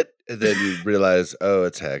not on it? And then you realize, oh,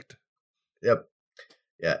 it's hacked. Yep.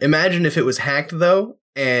 Yeah. Imagine if it was hacked though,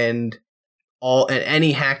 and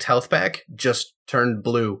any hacked health pack just turned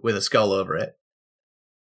blue with a skull over it.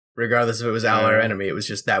 Regardless if it was ally or enemy, it was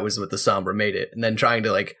just that was what the Sombra made it. And then trying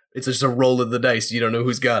to like, it's just a roll of the dice. You don't know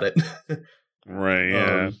who's got it. Right.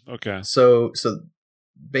 Yeah. Okay. So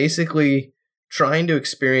basically, trying to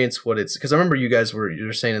experience what it's, because I remember you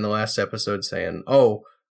were saying in the last episode saying, oh,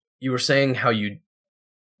 you were saying how you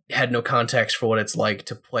had no context for what it's like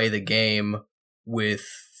to play the game with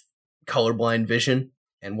colorblind vision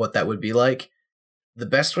and what that would be like. The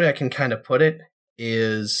best way I can kind of put it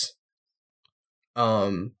is,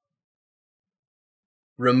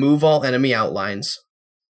 remove all enemy outlines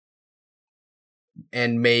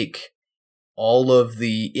and make all of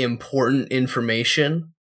the important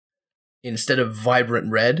information, instead of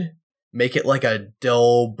vibrant red, make it like a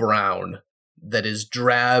dull brown that is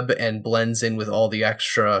drab and blends in with all the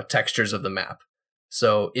extra textures of the map.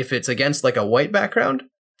 So if it's against like a white background,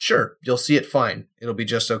 sure, you'll see it fine. It'll be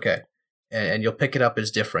just okay. And you'll pick it up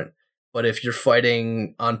as different. But if you're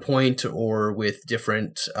fighting on point or with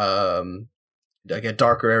different, like a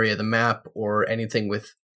darker area of the map or anything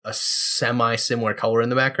with a semi-similar color in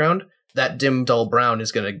the background, that dim dull brown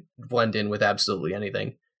is going to blend in with absolutely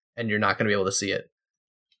anything, and you're not going to be able to see it.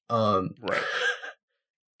 Right.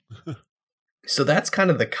 So that's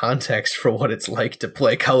kind of the context for what it's like to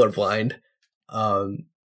play colorblind. And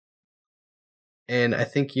I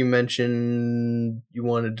think you mentioned you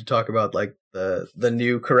wanted to talk about like the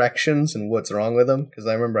new corrections and what's wrong with them, because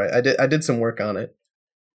I remember I did some work on it.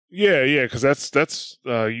 Yeah, because that's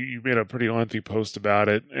you made a pretty lengthy post about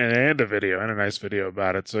it and a video and a nice video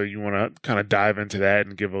about it. So you want to kind of dive into that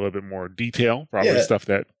and give a little bit more detail, probably stuff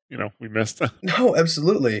that we missed. No,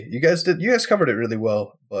 absolutely. You guys covered it really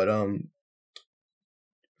well. But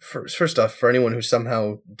first off, for anyone who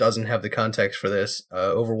somehow doesn't have the context for this,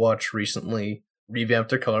 Overwatch recently revamped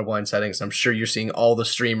their colorblind settings. I'm sure you're seeing all the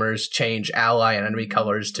streamers change ally and enemy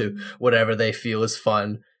colors to whatever they feel is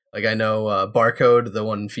fun. Like I know Barcode, the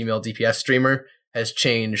one female DPS streamer, has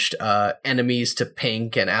changed enemies to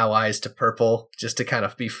pink and allies to purple just to kind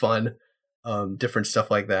of be fun, different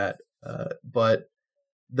stuff like that. But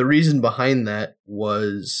the reason behind that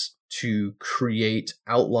was to create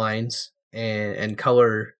outlines and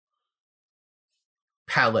color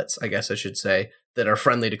palettes, I guess I should say, that are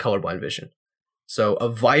friendly to colorblind vision. So a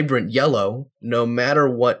vibrant yellow, no matter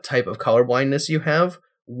what type of colorblindness you have,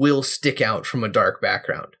 will stick out from a dark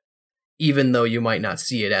background. Even though you might not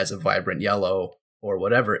see it as a vibrant yellow or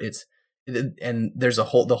whatever, and there's the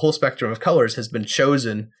whole spectrum of colors has been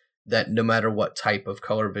chosen that no matter what type of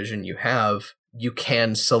color vision you have, you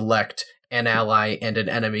can select an ally and an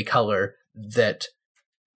enemy color that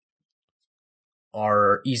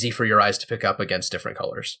are easy for your eyes to pick up against different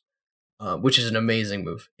colors, which is an amazing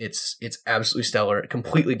move. It's absolutely stellar,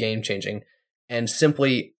 completely game changing, and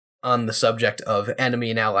simply on the subject of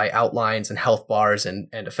enemy and ally outlines and health bars and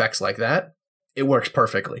effects like that, it works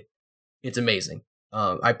perfectly. It's amazing.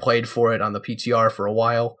 I played for it on the PTR for a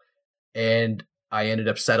while, and I ended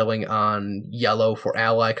up settling on yellow for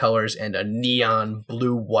ally colors and a neon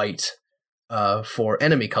blue-white for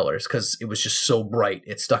enemy colors because it was just so bright.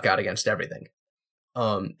 It stuck out against everything.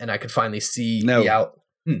 And I could finally see the out.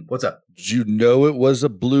 What's up? Did you know it was a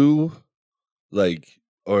blue? Like,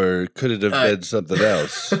 Or could it have been something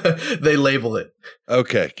else? They label it.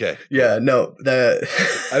 Okay. Yeah, no.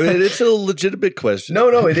 I mean, it's a legitimate question.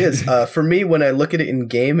 No, it is. For me, when I look at it in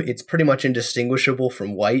game, it's pretty much indistinguishable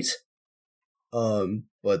from white.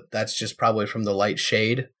 But that's just probably from the light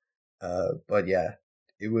shade. But yeah,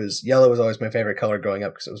 yellow was always my favorite color growing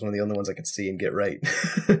up because it was one of the only ones I could see and get right.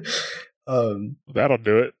 That'll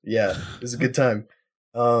do it. Yeah, it was a good time.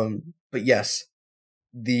 But yes,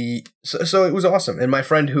 so it was awesome. And my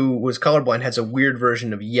friend who was colorblind has a weird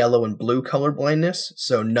version of yellow and blue colorblindness.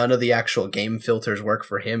 So none of the actual game filters work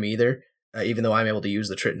for him either. Even though I'm able to use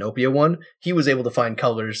the Tritopia one, he was able to find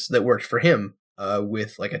colors that worked for him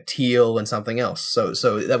with like a teal and something else.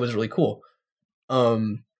 So that was really cool.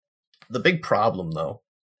 The big problem though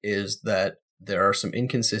is that there are some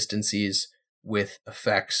inconsistencies with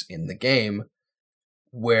effects in the game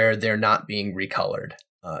where they're not being recolored.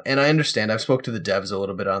 And I understand. I've spoke to the devs a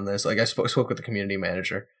little bit on this. Like I spoke with the community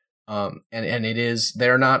manager, and it is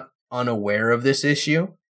they're not unaware of this issue.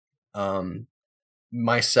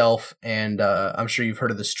 Myself and I'm sure you've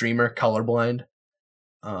heard of the streamer Colorblind,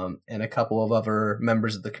 and a couple of other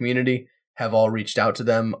members of the community have all reached out to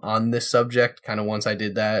them on this subject. Kind of once I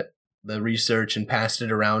did the research and passed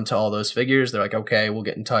it around to all those figures, they're like, okay, we'll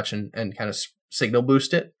get in touch and kind of signal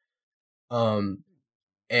boost it.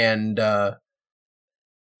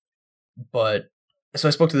 But so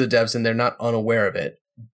I spoke to the devs and they're not unaware of it,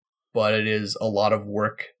 but it is a lot of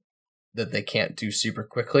work that they can't do super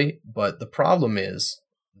quickly. But the problem is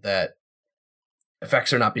that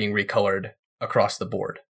effects are not being recolored across the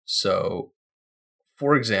board. So,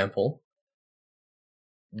 for example,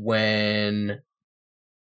 when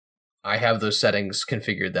I have those settings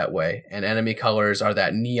configured that way, and enemy colors are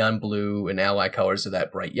that neon blue and ally colors are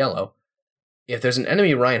that bright yellow, if there's an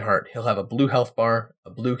enemy Reinhardt, he'll have a blue health bar, a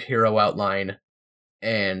blue hero outline,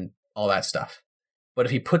 and all that stuff. But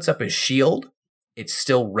if he puts up his shield, it's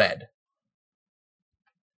still red.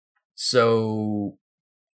 So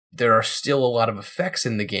there are still a lot of effects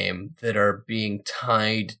in the game that are being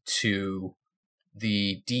tied to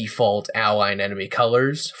the default ally and enemy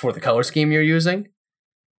colors for the color scheme you're using.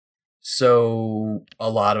 So a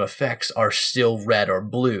lot of effects are still red or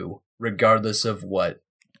blue, regardless of what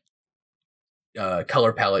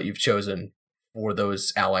color palette you've chosen for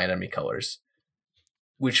those ally and enemy colors,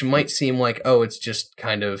 which might seem like, oh, it's just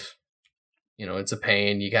kind of, it's a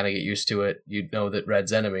pain. You kind of get used to it. You know that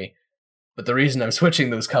red's enemy. But the reason I'm switching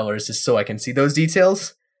those colors is so I can see those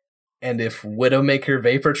details. And if Widowmaker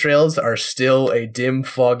vapor trails are still a dim,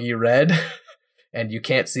 foggy red, and you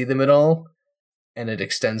can't see them at all, and it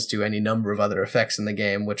extends to any number of other effects in the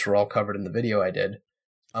game, which were all covered in the video I did,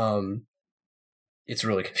 it's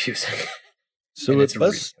really confusing. So it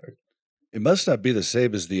must not be the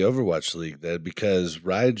same as the Overwatch League then, because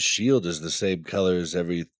Ryan's shield is the same color as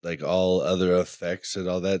all other effects and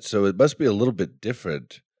all that. So it must be a little bit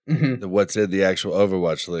different than what's in the actual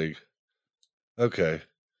Overwatch League. Okay.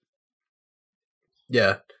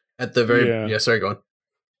 Yeah. At the very yeah. Sorry, go on.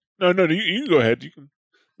 No, you can go ahead. You can.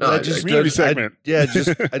 No, community segment. I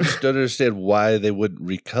just don't understand why they wouldn't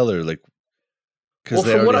recolor Well,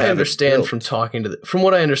 from what I understand from talking to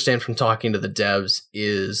the devs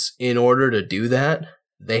is in order to do that,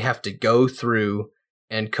 they have to go through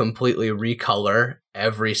and completely recolor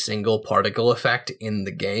every single particle effect in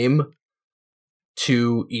the game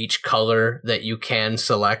to each color that you can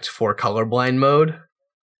select for colorblind mode.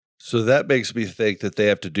 So that makes me think that they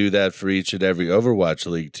have to do that for each and every Overwatch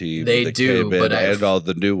League team. They do, and all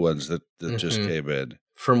the new ones that just came in.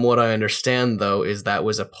 From what I understand, though, is that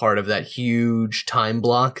was a part of that huge time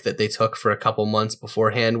block that they took for a couple months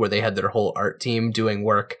beforehand where they had their whole art team doing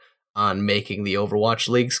work on making the Overwatch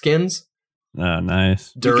League skins. Oh,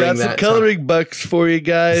 nice. We got some coloring bucks for you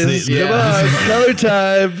guys. Yeah. Come on, color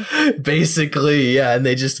time. Basically, yeah, and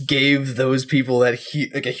they just gave those people that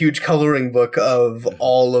a huge coloring book of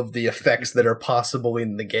all of the effects that are possible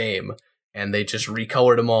in the game, and they just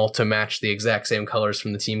recolored them all to match the exact same colors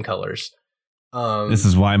from the team colors. This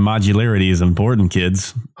is why modularity is important,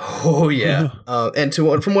 kids. Oh yeah, and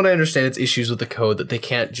from what I understand, it's issues with the code that they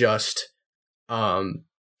can't just,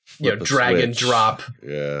 drag and drop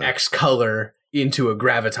X color into a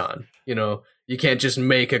graviton. You can't just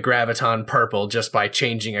make a graviton purple just by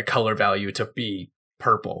changing a color value to be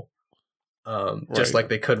purple, just like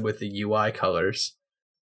they could with the UI colors.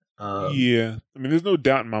 Yeah, I mean, there's no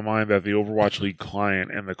doubt in my mind that the Overwatch League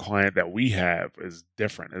client and the client that we have is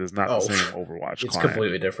different. It is not the same Overwatch client. It's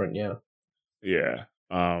completely different, yeah. Yeah,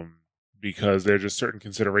 because there are just certain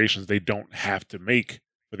considerations they don't have to make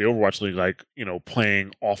for the Overwatch League, like, you know,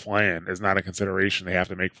 playing off LAN is not a consideration they have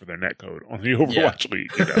to make for their netcode on the Overwatch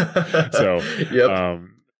League. You know? So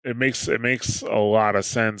it makes a lot of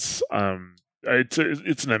sense.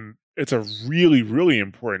 It's a really, really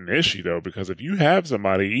important issue though, because if you have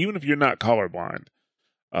somebody, even if you're not colorblind,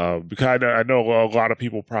 because I know a lot of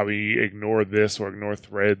people probably ignore this or ignore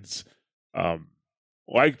threads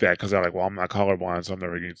like that because they're like, well, I'm not colorblind, so I'm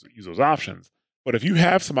never going to use those options. But if you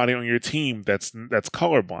have somebody on your team that's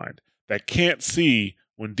colorblind, that can't see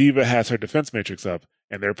when D.Va has her defense matrix up,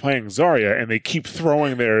 and they're playing Zarya, and they keep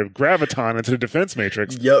throwing their graviton into the defense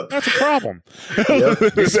matrix, that's a problem.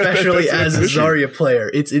 Especially as a Zarya player,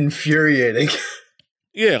 it's infuriating.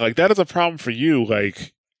 Yeah, like that is a problem for you.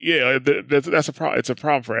 Like, yeah, that's a problem. It's a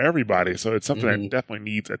problem for everybody. So it's something that definitely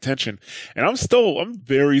needs attention. And I'm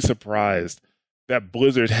very surprised that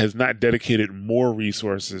Blizzard has not dedicated more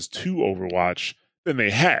resources to Overwatch than they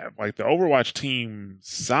have. Like the Overwatch team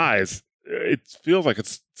size, it feels like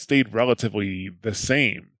it's stayed relatively the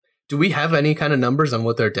same. Do we have any kind of numbers on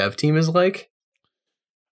what their dev team is like?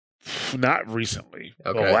 Not recently.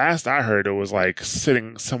 Okay. The last I heard, it was like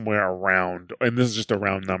sitting somewhere around, and this is just a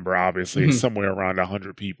round number, obviously, somewhere around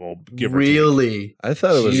 100 people. Give or take. I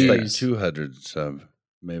thought it was like 200 some.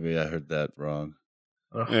 Maybe I heard that wrong.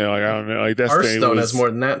 Yeah, like I don't know. Like that's Hearthstone has more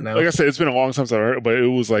than that now. Like I said, it's been a long time since I heard, but it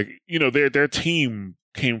was like, you know, their team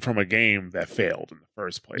came from a game that failed in the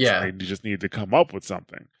first place. Yeah, and they just needed to come up with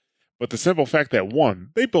something. But the simple fact that one,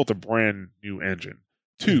 they built a brand new engine.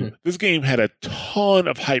 Two, this game had a ton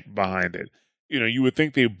of hype behind it. You know, you would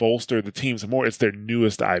think they bolster the team some more. It's their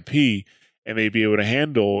newest IP, and they'd be able to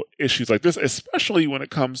handle issues like this, especially when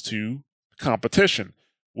it comes to competition,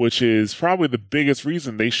 which is probably the biggest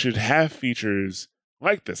reason they should have features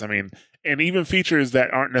like this. I mean, and even features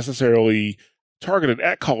that aren't necessarily targeted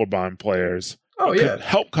at colorblind players, could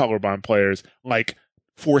help colorblind players, like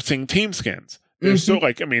forcing team skins. There's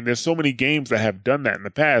there's so many games that have done that in the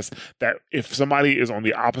past that if somebody is on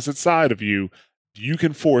the opposite side of you, you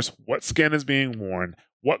can force what skin is being worn,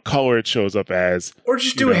 what color it shows up as. Or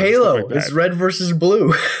just do Halo. Like it's red versus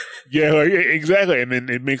blue. Yeah, exactly. And then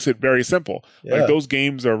it makes it very simple. Yeah. Like those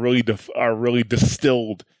games are really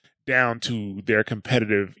distilled down to their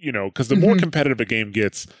competitive, you know, because the more competitive a game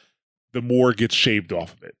gets, the more gets shaved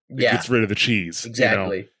off of it. It gets rid of the cheese.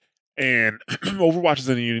 Exactly. You know? And Overwatch is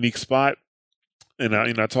in a unique spot. And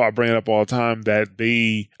I bring it up all the time that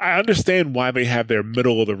I understand why they have their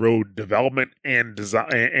middle of the road development and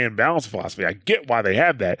design and balance philosophy. I get why they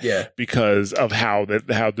have that, because of how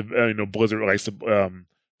Blizzard likes to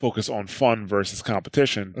focus on fun versus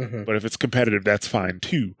competition. But if it's competitive, that's fine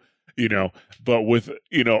too, you know. But with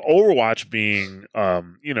Overwatch being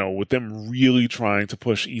with them really trying to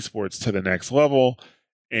push esports to the next level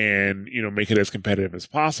and make it as competitive as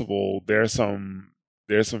possible, there's some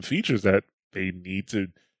features that they need to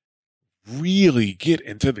really get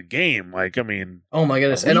into the game. Like, I mean, oh my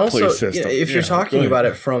goodness. And also, if you're talking about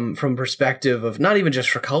it from perspective of not even just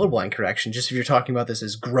for colorblind correction, just if you're talking about this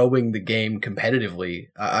as growing the game competitively,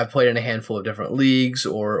 I've played in a handful of different leagues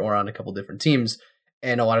or on a couple different teams.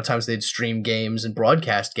 And a lot of times they'd stream games and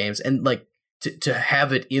broadcast games, and like to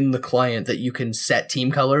have it in the client that you can set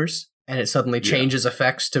team colors and it suddenly changes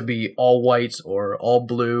effects to be all white or all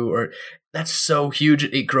blue, or that's so huge.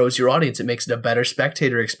 It grows your audience. It makes it a better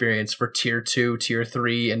spectator experience for tier 2, tier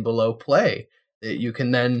 3 and below play. You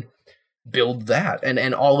can then build that,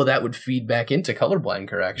 and all of that would feed back into colorblind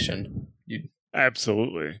correction.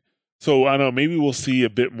 Absolutely. So I don't know, maybe we'll see a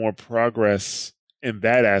bit more progress in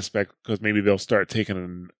that aspect, because maybe they'll start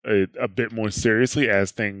taking it a bit more seriously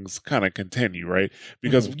as things kind of continue, right?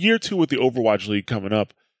 Because year 2 with the Overwatch League coming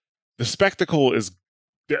up, the spectacle is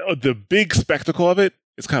the big spectacle of it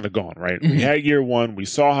is kind of gone, right? We had year 1, we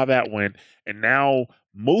saw how that went, and now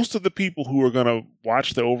most of the people who are going to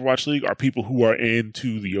watch the Overwatch League are people who are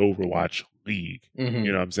into the Overwatch League. You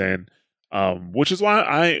know what I'm saying? Which is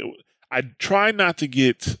why I try not to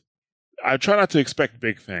expect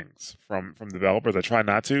big things from developers. I try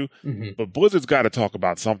not to, but Blizzard's got to talk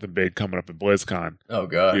about something big coming up at BlizzCon. Oh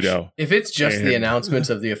gosh, if it's just the announcements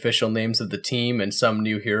of the official names of the team and some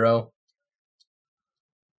new hero.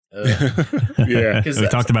 We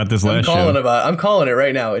talked about this last show. I'm calling it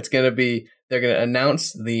right now. It's going to be, they're going to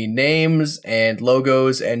announce the names and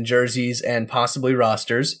logos and jerseys and possibly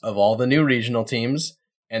rosters of all the new regional teams,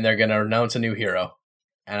 and they're going to announce a new hero.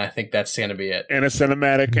 And I think that's going to be it. And a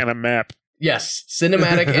cinematic and a map. Yes,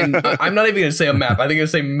 cinematic, and I'm not even going to say a map. I think I'm going to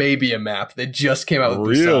say maybe a map. They just came out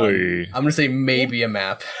with Busan. I'm going to say maybe a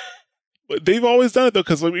map. They've always done it, though,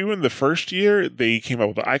 because even the first year, they came up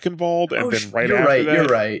with the Eichenwald, and then after that... You're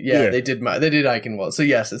right. Yeah, they did Eichenwald. So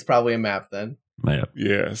yes, it's probably a map then.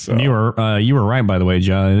 Yeah, so And you were right, by the way,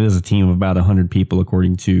 John. It is a team of about 100 people,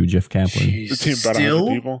 according to Jeff Kaplan. the team about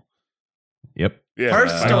 100 people. Yep. Yeah,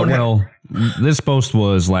 Hearthstone. Well, this post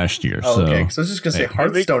was last year. Oh, so okay. So I was just gonna say Hey.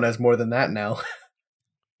 Hearthstone has more than that now.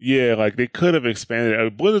 Yeah, like they could have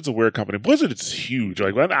expanded. Blizzard's a weird company. Blizzard is huge.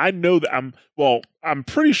 Like I know that I'm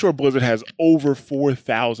pretty sure Blizzard has over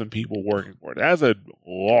 4,000 people working for it. That's a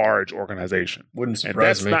large organization. Wouldn't And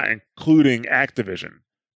surprise that's me. not including Activision.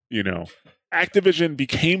 You know, Activision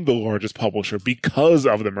became the largest publisher because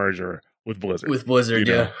of the merger with Blizzard. With Blizzard,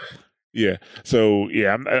 you know? yeah. Yeah. So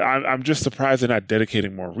yeah, I'm just surprised they're not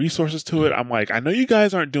dedicating more resources to it. I'm like, I know you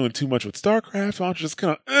guys aren't doing too much with StarCraft. I'm just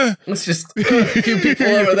kind of Let's just a few people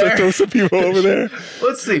over there. Throw some people over there.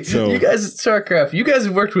 Let's see. So- You guys at StarCraft, you guys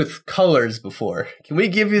have worked with colors before. Can we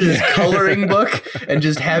give you this coloring book and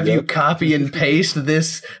just have you copy and paste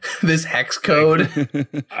this hex code?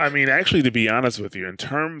 I mean, actually, to be honest with you, in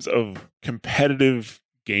terms of competitive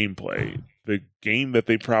gameplay, the game that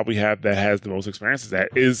they probably have that has the most experiences at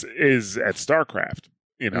is at StarCraft.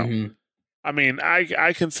 You know, Mhm. I mean,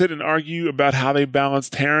 I can sit and argue about how they balance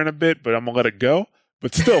Terran a bit, but I'm gonna let it go.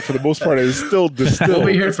 But still, for the most part, it's still distilled. We'll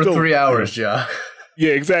be here it's for still, 3 hours, Ja.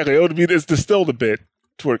 Yeah, exactly. It's distilled a bit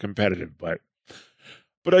toward competitive, but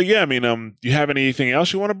yeah. I mean, do you have anything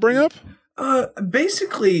else you want to bring up?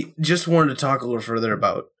 Basically, just wanted to talk a little further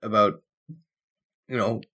about you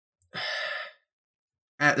know.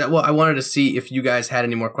 Well, I wanted to see if you guys had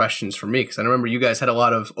any more questions for me, because I remember you guys had a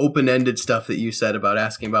lot of open-ended stuff that you said about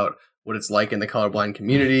asking about what it's like in the colorblind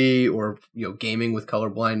community, or gaming with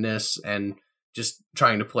colorblindness, and just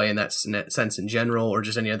trying to play in that sense in general, or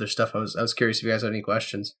just any other stuff. I was curious if you guys had any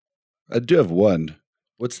questions. I do have one.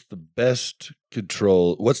 What's the best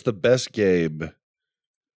control? What's the best game?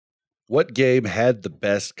 What game had the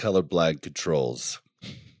best colorblind controls?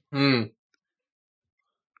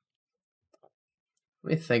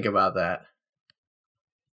 Let me think about that.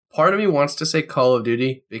 Part of me wants to say Call of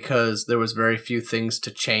Duty because there was very few things to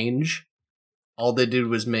change. All they did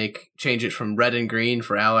was change it from red and green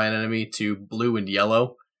for ally and enemy to blue and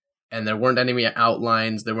yellow. And there weren't any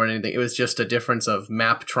outlines, there weren't anything. It was just a difference of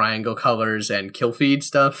map triangle colors and kill feed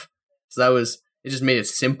stuff. So it just made it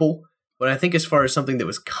simple. But I think as far as something that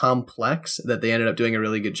was complex that they ended up doing a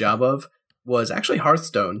really good job of was actually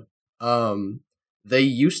Hearthstone. They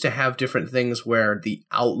used to have different things where the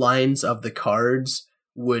outlines of the cards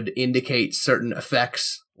would indicate certain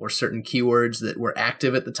effects or certain keywords that were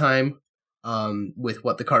active at the time with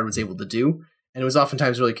what the card was able to do. And it was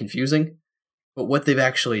oftentimes really confusing. But what they've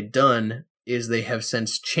actually done is they have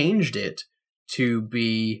since changed it to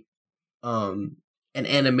be an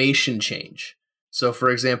animation change. So,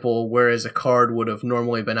 for example, whereas a card would have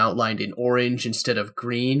normally been outlined in orange instead of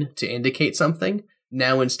green to indicate something,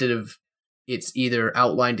 now instead of it's either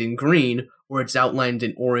outlined in green or it's outlined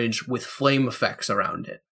in orange with flame effects around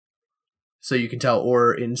it. So you can tell,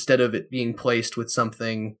 or instead of it being placed with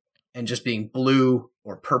something and just being blue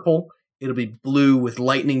or purple, it'll be blue with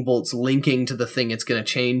lightning bolts linking to the thing it's going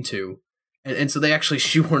to chain to. And so they actually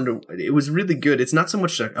shoehorned it. Was really good. It's not so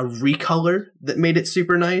much a recolor that made it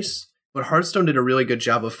super nice, but Hearthstone did a really good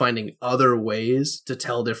job of finding other ways to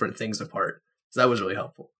tell different things apart. So that was really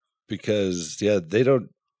helpful. Because, they don't,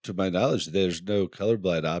 to my knowledge, there's no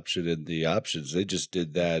colorblind option in the options. They just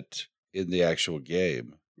did that in the actual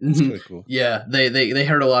game. It's kind of cool. Yeah, they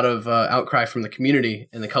heard a lot of outcry from the community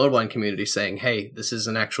and the colorblind community saying, hey, this is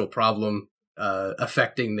an actual problem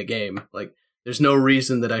affecting the game. Like, there's no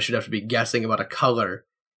reason that I should have to be guessing about a color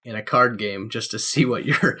in a card game just to see what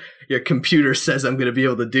your computer says I'm going to be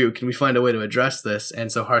able to do. Can we find a way to address this?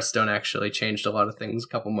 And so Hearthstone actually changed a lot of things a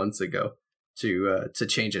couple months ago to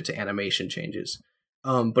change it to animation changes.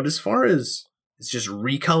 But as far as it's just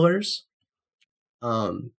recolors,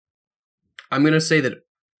 I'm going to say that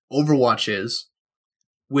Overwatch is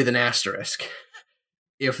with an asterisk.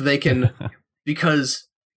 If they can, because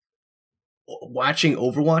watching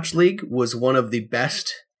Overwatch League was one of the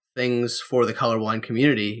best things for the colorblind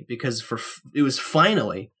community, because it was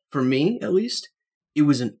finally, for me at least, it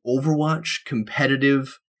was an Overwatch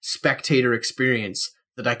competitive spectator experience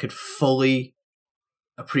that I could fully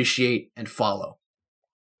appreciate and follow.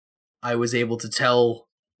 I was able to tell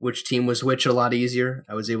which team was which a lot easier.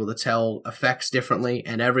 I was able to tell effects differently,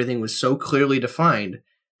 and everything was so clearly defined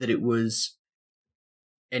that it was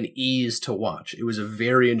an ease to watch. It was a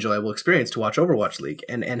very enjoyable experience to watch Overwatch League,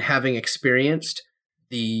 and having experienced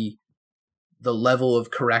the level of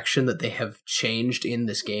correction that they have changed in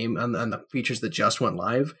this game on the features that just went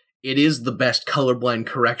live, it is the best colorblind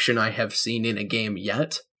correction I have seen in a game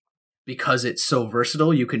yet. Because it's so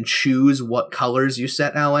versatile, you can choose what colors you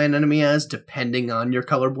set ally and enemy as depending on your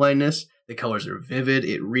colorblindness. The colors are vivid.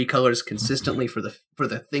 It recolors consistently for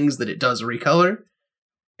the things that it does recolor.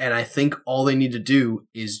 And I think all they need to do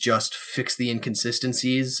is just fix the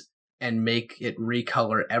inconsistencies and make it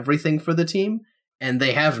recolor everything for the team. And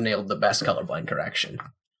they have nailed the best colorblind correction.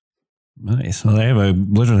 Nice. Well,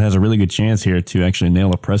 Blizzard has a really good chance here to actually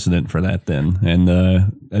nail a precedent for that then. And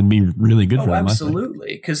that'd be really good for them.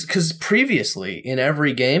 Absolutely. Because previously in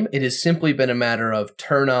every game, it has simply been a matter of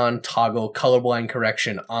turn on, toggle, colorblind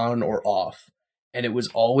correction on or off. And it was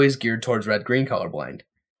always geared towards red-green colorblind.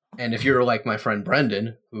 And if you're like my friend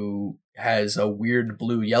Brendan, who has a weird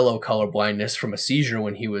blue-yellow colorblindness from a seizure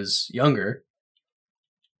when he was younger,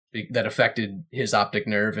 that affected his optic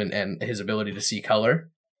nerve and his ability to see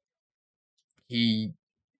color,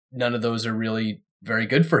 none of those are really very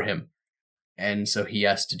good for him. And so he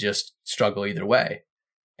has to just struggle either way.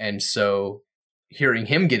 And so hearing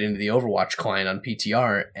him get into the Overwatch client on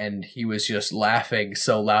PTR, and he was just laughing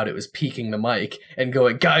so loud it was peaking the mic and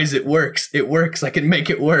going, guys, it works. It works. I can make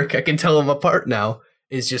it work. I can tell them apart now.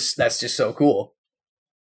 That's just so cool.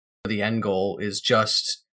 The end goal is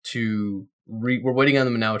just to we're waiting on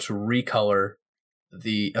them now to recolor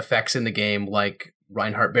the effects in the game, like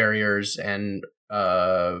Reinhardt barriers and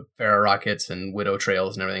Pharah rockets and Widow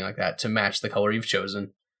trails and everything like that, to match the color you've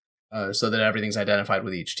chosen, so that everything's identified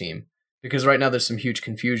with each team. Because right now there's some huge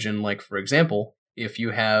confusion. Like, for example, if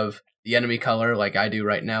you have the enemy color, like I do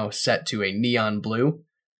right now, set to a neon blue,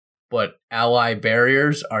 but ally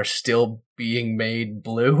barriers are still being made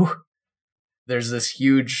blue, there's this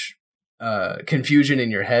huge confusion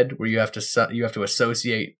in your head where you have to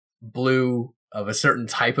associate blue of a certain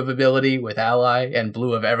type of ability with ally and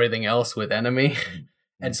blue of everything else with enemy.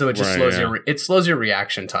 And so it just slows your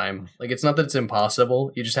reaction time. Like, it's not that it's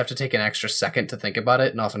impossible. You just have to take an extra second to think about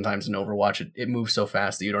it. And oftentimes in Overwatch, it moves so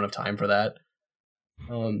fast that you don't have time for that.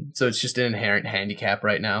 So it's just an inherent handicap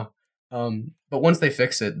right now. But once they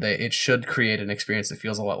fix it, it should create an experience that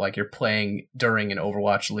feels a lot like you're playing during an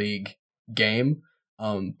Overwatch League game.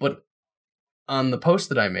 But on the post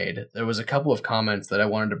that I made, there was a couple of comments that I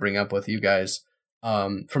wanted to bring up with you guys,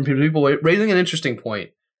 from people raising an interesting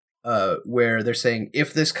point. Where they're saying,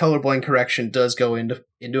 if this colorblind correction does go into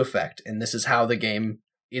effect, and this is how the game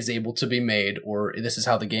is able to be made, or this is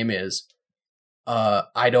how the game is,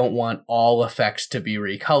 I don't want all effects to be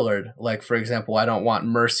recolored. Like, for example, I don't want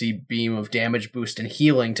Mercy beam of damage boost and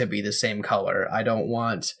healing to be the same color. I don't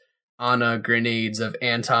want Ana grenades of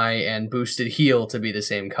anti and boosted heal to be the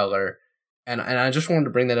same color. And I just wanted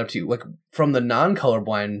to bring that up to you. Like, from the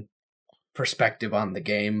non-colorblind perspective on the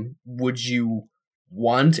game, would you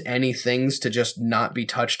want any things to just not be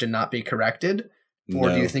touched and not be corrected? Or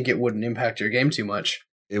do you think it wouldn't impact your game too much?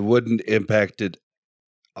 It wouldn't impact it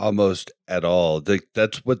almost at all. They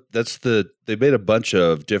made a bunch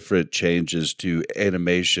of different changes to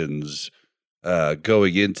animations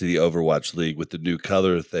going into the Overwatch League with the new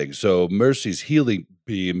color thing. So Mercy's healing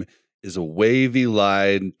beam is a wavy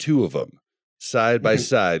line, two of them side by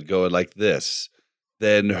side going like this.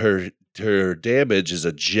 Then her damage is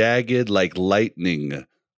a jagged, like lightning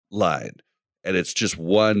line, and it's just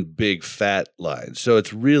one big fat line. So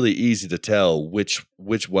it's really easy to tell which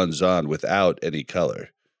one's on without any color.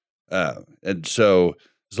 And so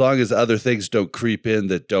as long as other things don't creep in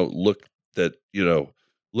that don't look the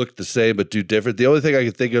same but do different. The only thing I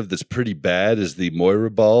can think of that's pretty bad is the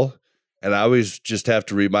Moira ball, and I always just have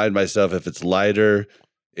to remind myself, if it's lighter,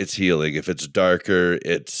 it's healing. If it's darker,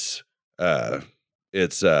 it's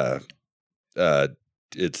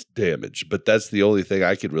damage. But that's the only thing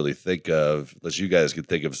I could really think of, unless you guys could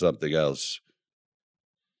think of something else.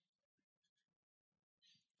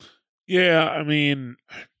 Yeah, I mean,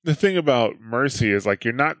 the thing about Mercy is, like,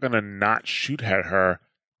 you're not going to not shoot at her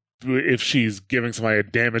if she's giving somebody a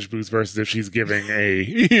damage boost versus if she's giving a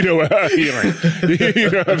healing. You know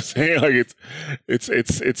what I'm saying? Like,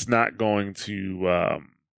 it's not going to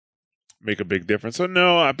make a big difference. So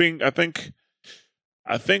no, I think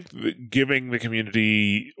giving the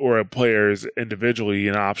community or players individually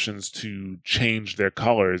options to change their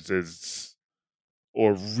colors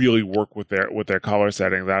or really work with their color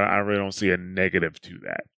settings, I really don't see a negative to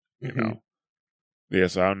that. You know. Yeah,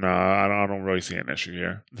 so I don't really see an issue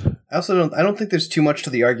here. I don't think there's too much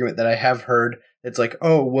to the argument that I have heard. It's like,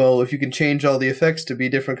 oh, well, if you can change all the effects to be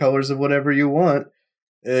different colors of whatever you want,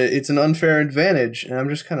 it's an unfair advantage. And I'm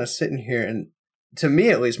just kind of sitting here, and to me,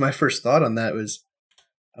 at least, my first thought on that was,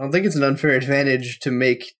 I don't think it's an unfair advantage to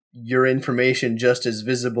make your information just as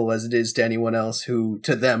visible as it is to anyone else who,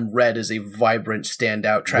 to them, red is a vibrant,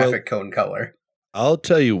 standout traffic cone color. I'll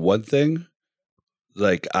tell you one thing.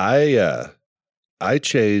 Like, I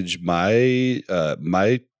change my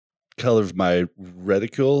color of my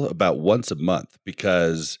reticle about once a month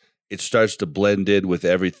because it starts to blend in with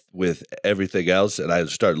everything else, and I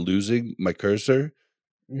start losing my cursor.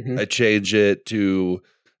 Mhm. I change it to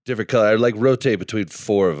different color. I like rotate between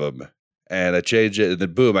 4 of them, and I change it, and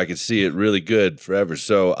then boom, I can see it really good forever.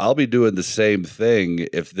 So I'll be doing the same thing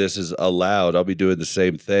if this is allowed. I'll be doing the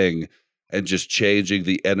same thing and just changing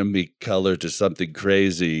the enemy color to something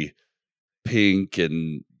crazy, pink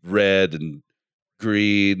and red and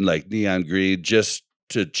green, like neon green, just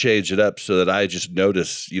to change it up so that I just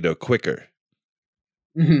notice, quicker.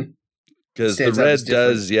 Mhm. Because the Stands out as red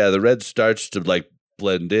different. does, the red starts to like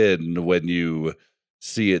blend in when you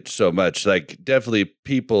see it so much. Like definitely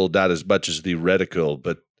people, not as much as the reticle,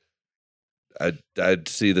 but I'd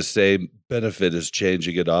see the same benefit as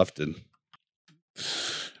changing it often.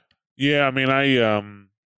 Yeah, I mean, I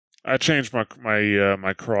changed my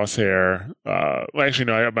crosshair. Well, actually,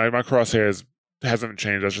 no, my crosshairs hasn't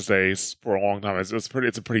changed. I should say for a long time. It's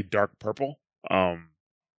a pretty dark purple.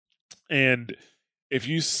 And if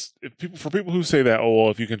people who say that, oh well,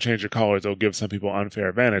 if you can change your colors, it'll give some people unfair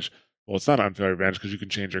advantage. Well, it's not an unfair advantage because you can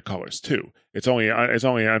change your colors too. It's only an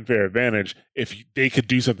unfair advantage if they could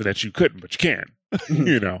do something that you couldn't, but you can.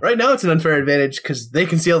 Right now, it's an unfair advantage because they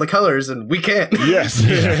can see all the colors and we can't. Yes.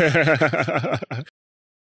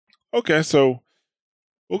 Okay, so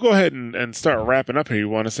we'll go ahead and start wrapping up here. You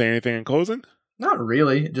want to say anything in closing? Not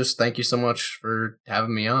really. Just thank you so much for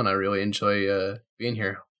having me on. I really enjoy being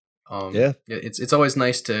here. Yeah. It's always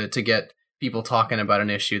nice to get people talking about an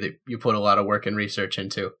issue that you put a lot of work and research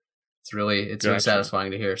into. It's really Gotcha. satisfying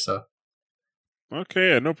to hear. So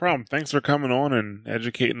Okay, no problem. Thanks for coming on and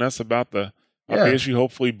educating us about the Yeah. issue.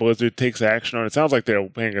 Hopefully Blizzard takes action on it. It sounds like they're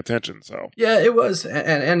paying attention, so. yeah, it was,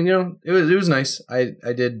 and it was nice. I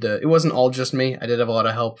did. It wasn't all just me. I did have a lot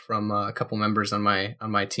of help from a couple members on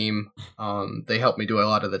my team. They helped me do a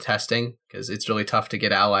lot of the testing because it's really tough to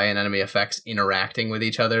get ally and enemy effects interacting with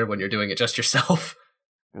each other when you're doing it just yourself.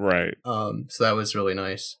 Right. So that was really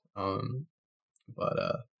nice.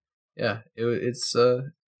 Yeah, it's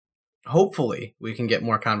hopefully we can get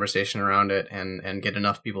more conversation around it and get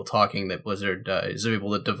enough people talking that Blizzard is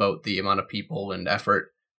able to devote the amount of people and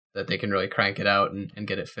effort that they can really crank it out and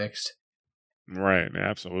get it fixed. Right,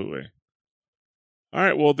 absolutely. All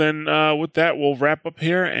right, well then with that, we'll wrap up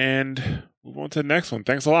here and move on to the next one.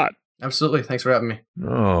 Thanks a lot. Absolutely. Thanks for having me.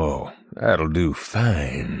 Oh, that'll do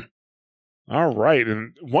fine. All right,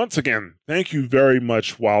 and once again, thank you very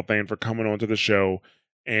much, Wildthane, for coming on to the show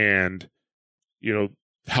and,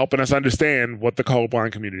 helping us understand what the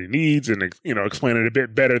colorblind community needs and, explaining it a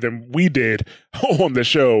bit better than we did on the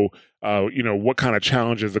show, what kind of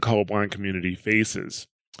challenges the colorblind community faces.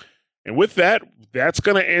 And with that, that's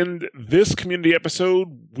going to end this community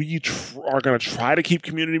episode. We are going to try to keep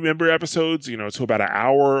community member episodes, to about an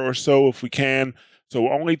hour or so if we can. So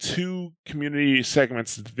only 2 community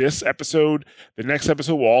segments this episode. The next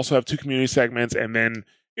episode will also have 2 community segments. And then,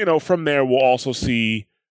 from there, we'll also see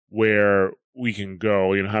where we can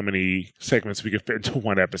go, how many segments we can fit into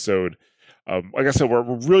one episode. Like I said, we're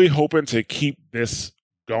really hoping to keep this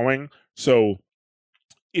going. So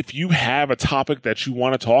if you have a topic that you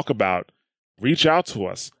want to talk about, reach out to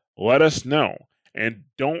us. Let us know. And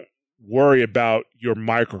don't worry about your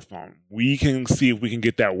microphone. We can see if we can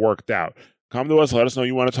get that worked out. Come to us, let us know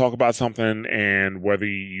you want to talk about something and whether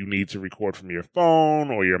you need to record from your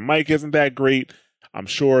phone or your mic isn't that great. I'm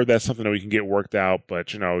sure that's something that we can get worked out, but,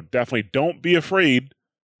 definitely don't be afraid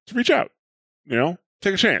to reach out.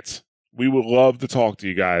 Take a chance. We would love to talk to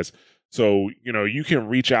you guys. So, you can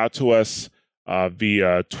reach out to us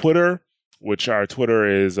via Twitter, which our Twitter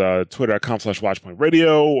is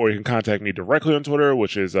twitter.com/watchpointradio, or you can contact me directly on Twitter,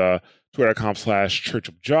 which is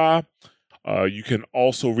twitter.com/churchofjaw. You can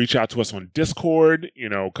also reach out to us on Discord,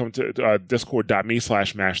 come to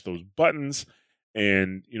discord.me/mashthosebuttons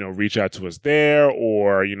and, reach out to us there,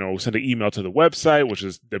 or, send an email to the website, which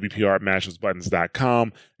is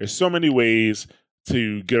wpr@mashthosebuttons.com. There's so many ways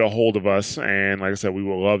to get a hold of us. And like I said, we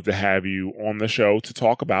would love to have you on the show to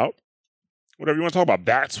talk about whatever you want to talk about.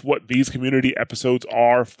 That's what these community episodes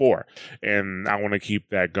are for. And I want to keep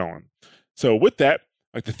that going. So with that,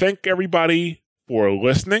 I'd like to thank everybody for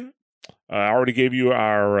listening. I already gave you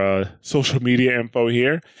our social media info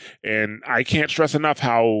here, and I can't stress enough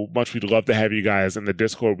how much we'd love to have you guys in the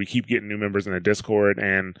Discord. We keep getting new members in the Discord,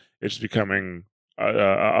 and it's becoming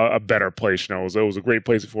a better place. It was a great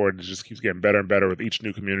place before, and it just keeps getting better and better with each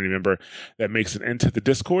new community member that makes it into the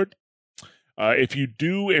Discord. If you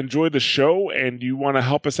do enjoy the show and you want to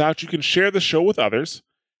help us out, you can share the show with others,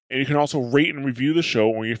 and you can also rate and review the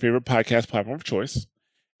show on your favorite podcast platform of choice.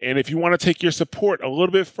 And if you want to take your support a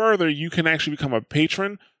little bit further, you can actually become a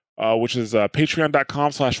patron which is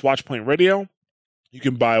patreon.com/watchpointradio. You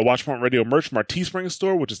can buy Watchpoint Radio merch from our Teespring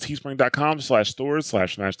store, which is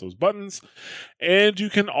teespring.com/stores/smashthosebuttons. And you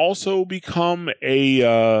can also become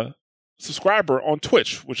a subscriber on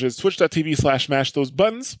Twitch, which is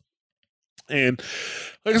twitch.tv/smashthosebuttons. And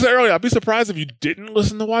like I said earlier, I'd be surprised if you didn't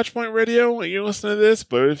listen to Watchpoint Radio and you listen to this.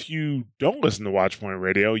 But if you don't listen to Watchpoint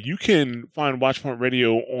Radio, you can find Watchpoint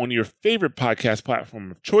Radio on your favorite podcast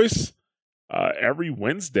platform of choice. Every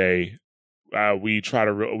Wednesday, we try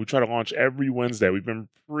to launch every Wednesday. We've been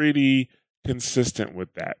pretty consistent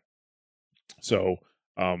with that. So,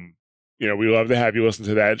 we love to have you listen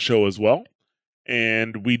to that show as well.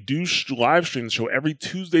 And we do live stream the show every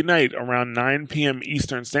Tuesday night around 9 p.m.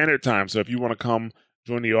 Eastern Standard Time. So if you want to come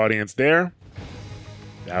join the audience there,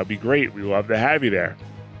 that would be great. We love to have you there.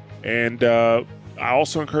 And I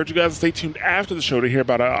also encourage you guys to stay tuned after the show to hear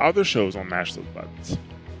about our other shows on Mash Those Buttons.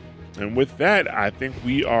 And with that, I think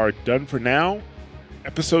we are done for now.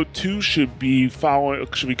 Episode 2 should be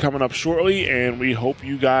coming up shortly, and we hope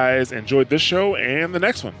you guys enjoyed this show and the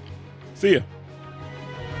next one. See ya.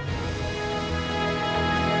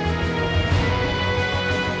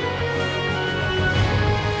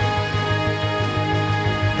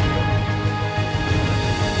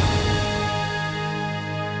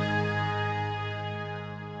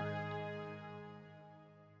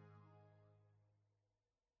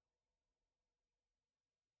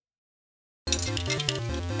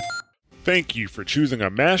 Thank you for choosing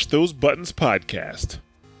a Mash Those Buttons podcast.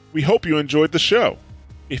 We hope you enjoyed the show.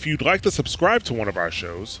 If you'd like to subscribe to one of our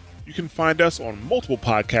shows, you can find us on multiple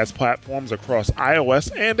podcast platforms across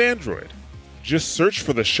iOS and Android. Just search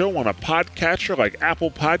for the show on a podcatcher like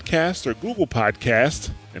Apple Podcasts or Google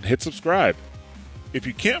Podcasts and hit subscribe. If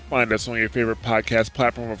you can't find us on your favorite podcast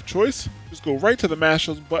platform of choice, just go right to the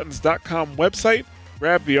mashthosebuttons.com website,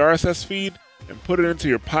 grab the RSS feed, and put it into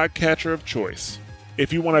your podcatcher of choice.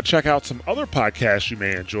 If you want to check out some other podcasts you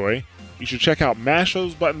may enjoy, you should check out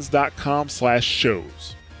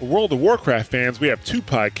mashthosebuttons.com/shows. For World of Warcraft fans, we have 2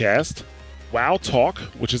 podcasts, WoW Talk,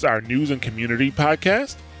 which is our news and community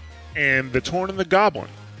podcast, and The Torn and the Goblin,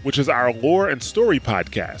 which is our lore and story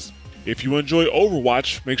podcast. If you enjoy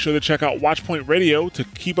Overwatch, make sure to check out Watchpoint Radio to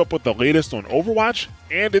keep up with the latest on Overwatch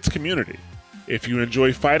and its community. If you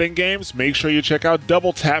enjoy fighting games, make sure you check out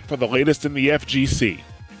Double Tap for the latest in the FGC.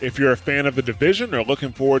 If you're a fan of The Division or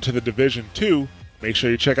looking forward to The Division 2, make sure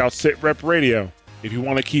you check out SitRep Radio. If you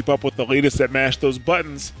want to keep up with the latest at Mash Those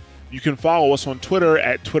Buttons, you can follow us on Twitter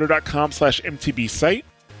at twitter.com/mtbsite,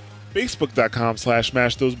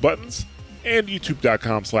 facebook.com/mashthosebuttons, and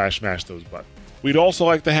youtube.com/mashthosebuttons. We'd also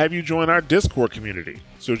like to have you join our Discord community.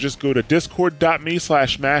 So just go to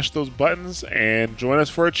discord.me/mashthosebuttons and join us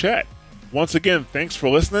for a chat. Once again, thanks for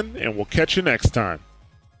listening, and we'll catch you next time.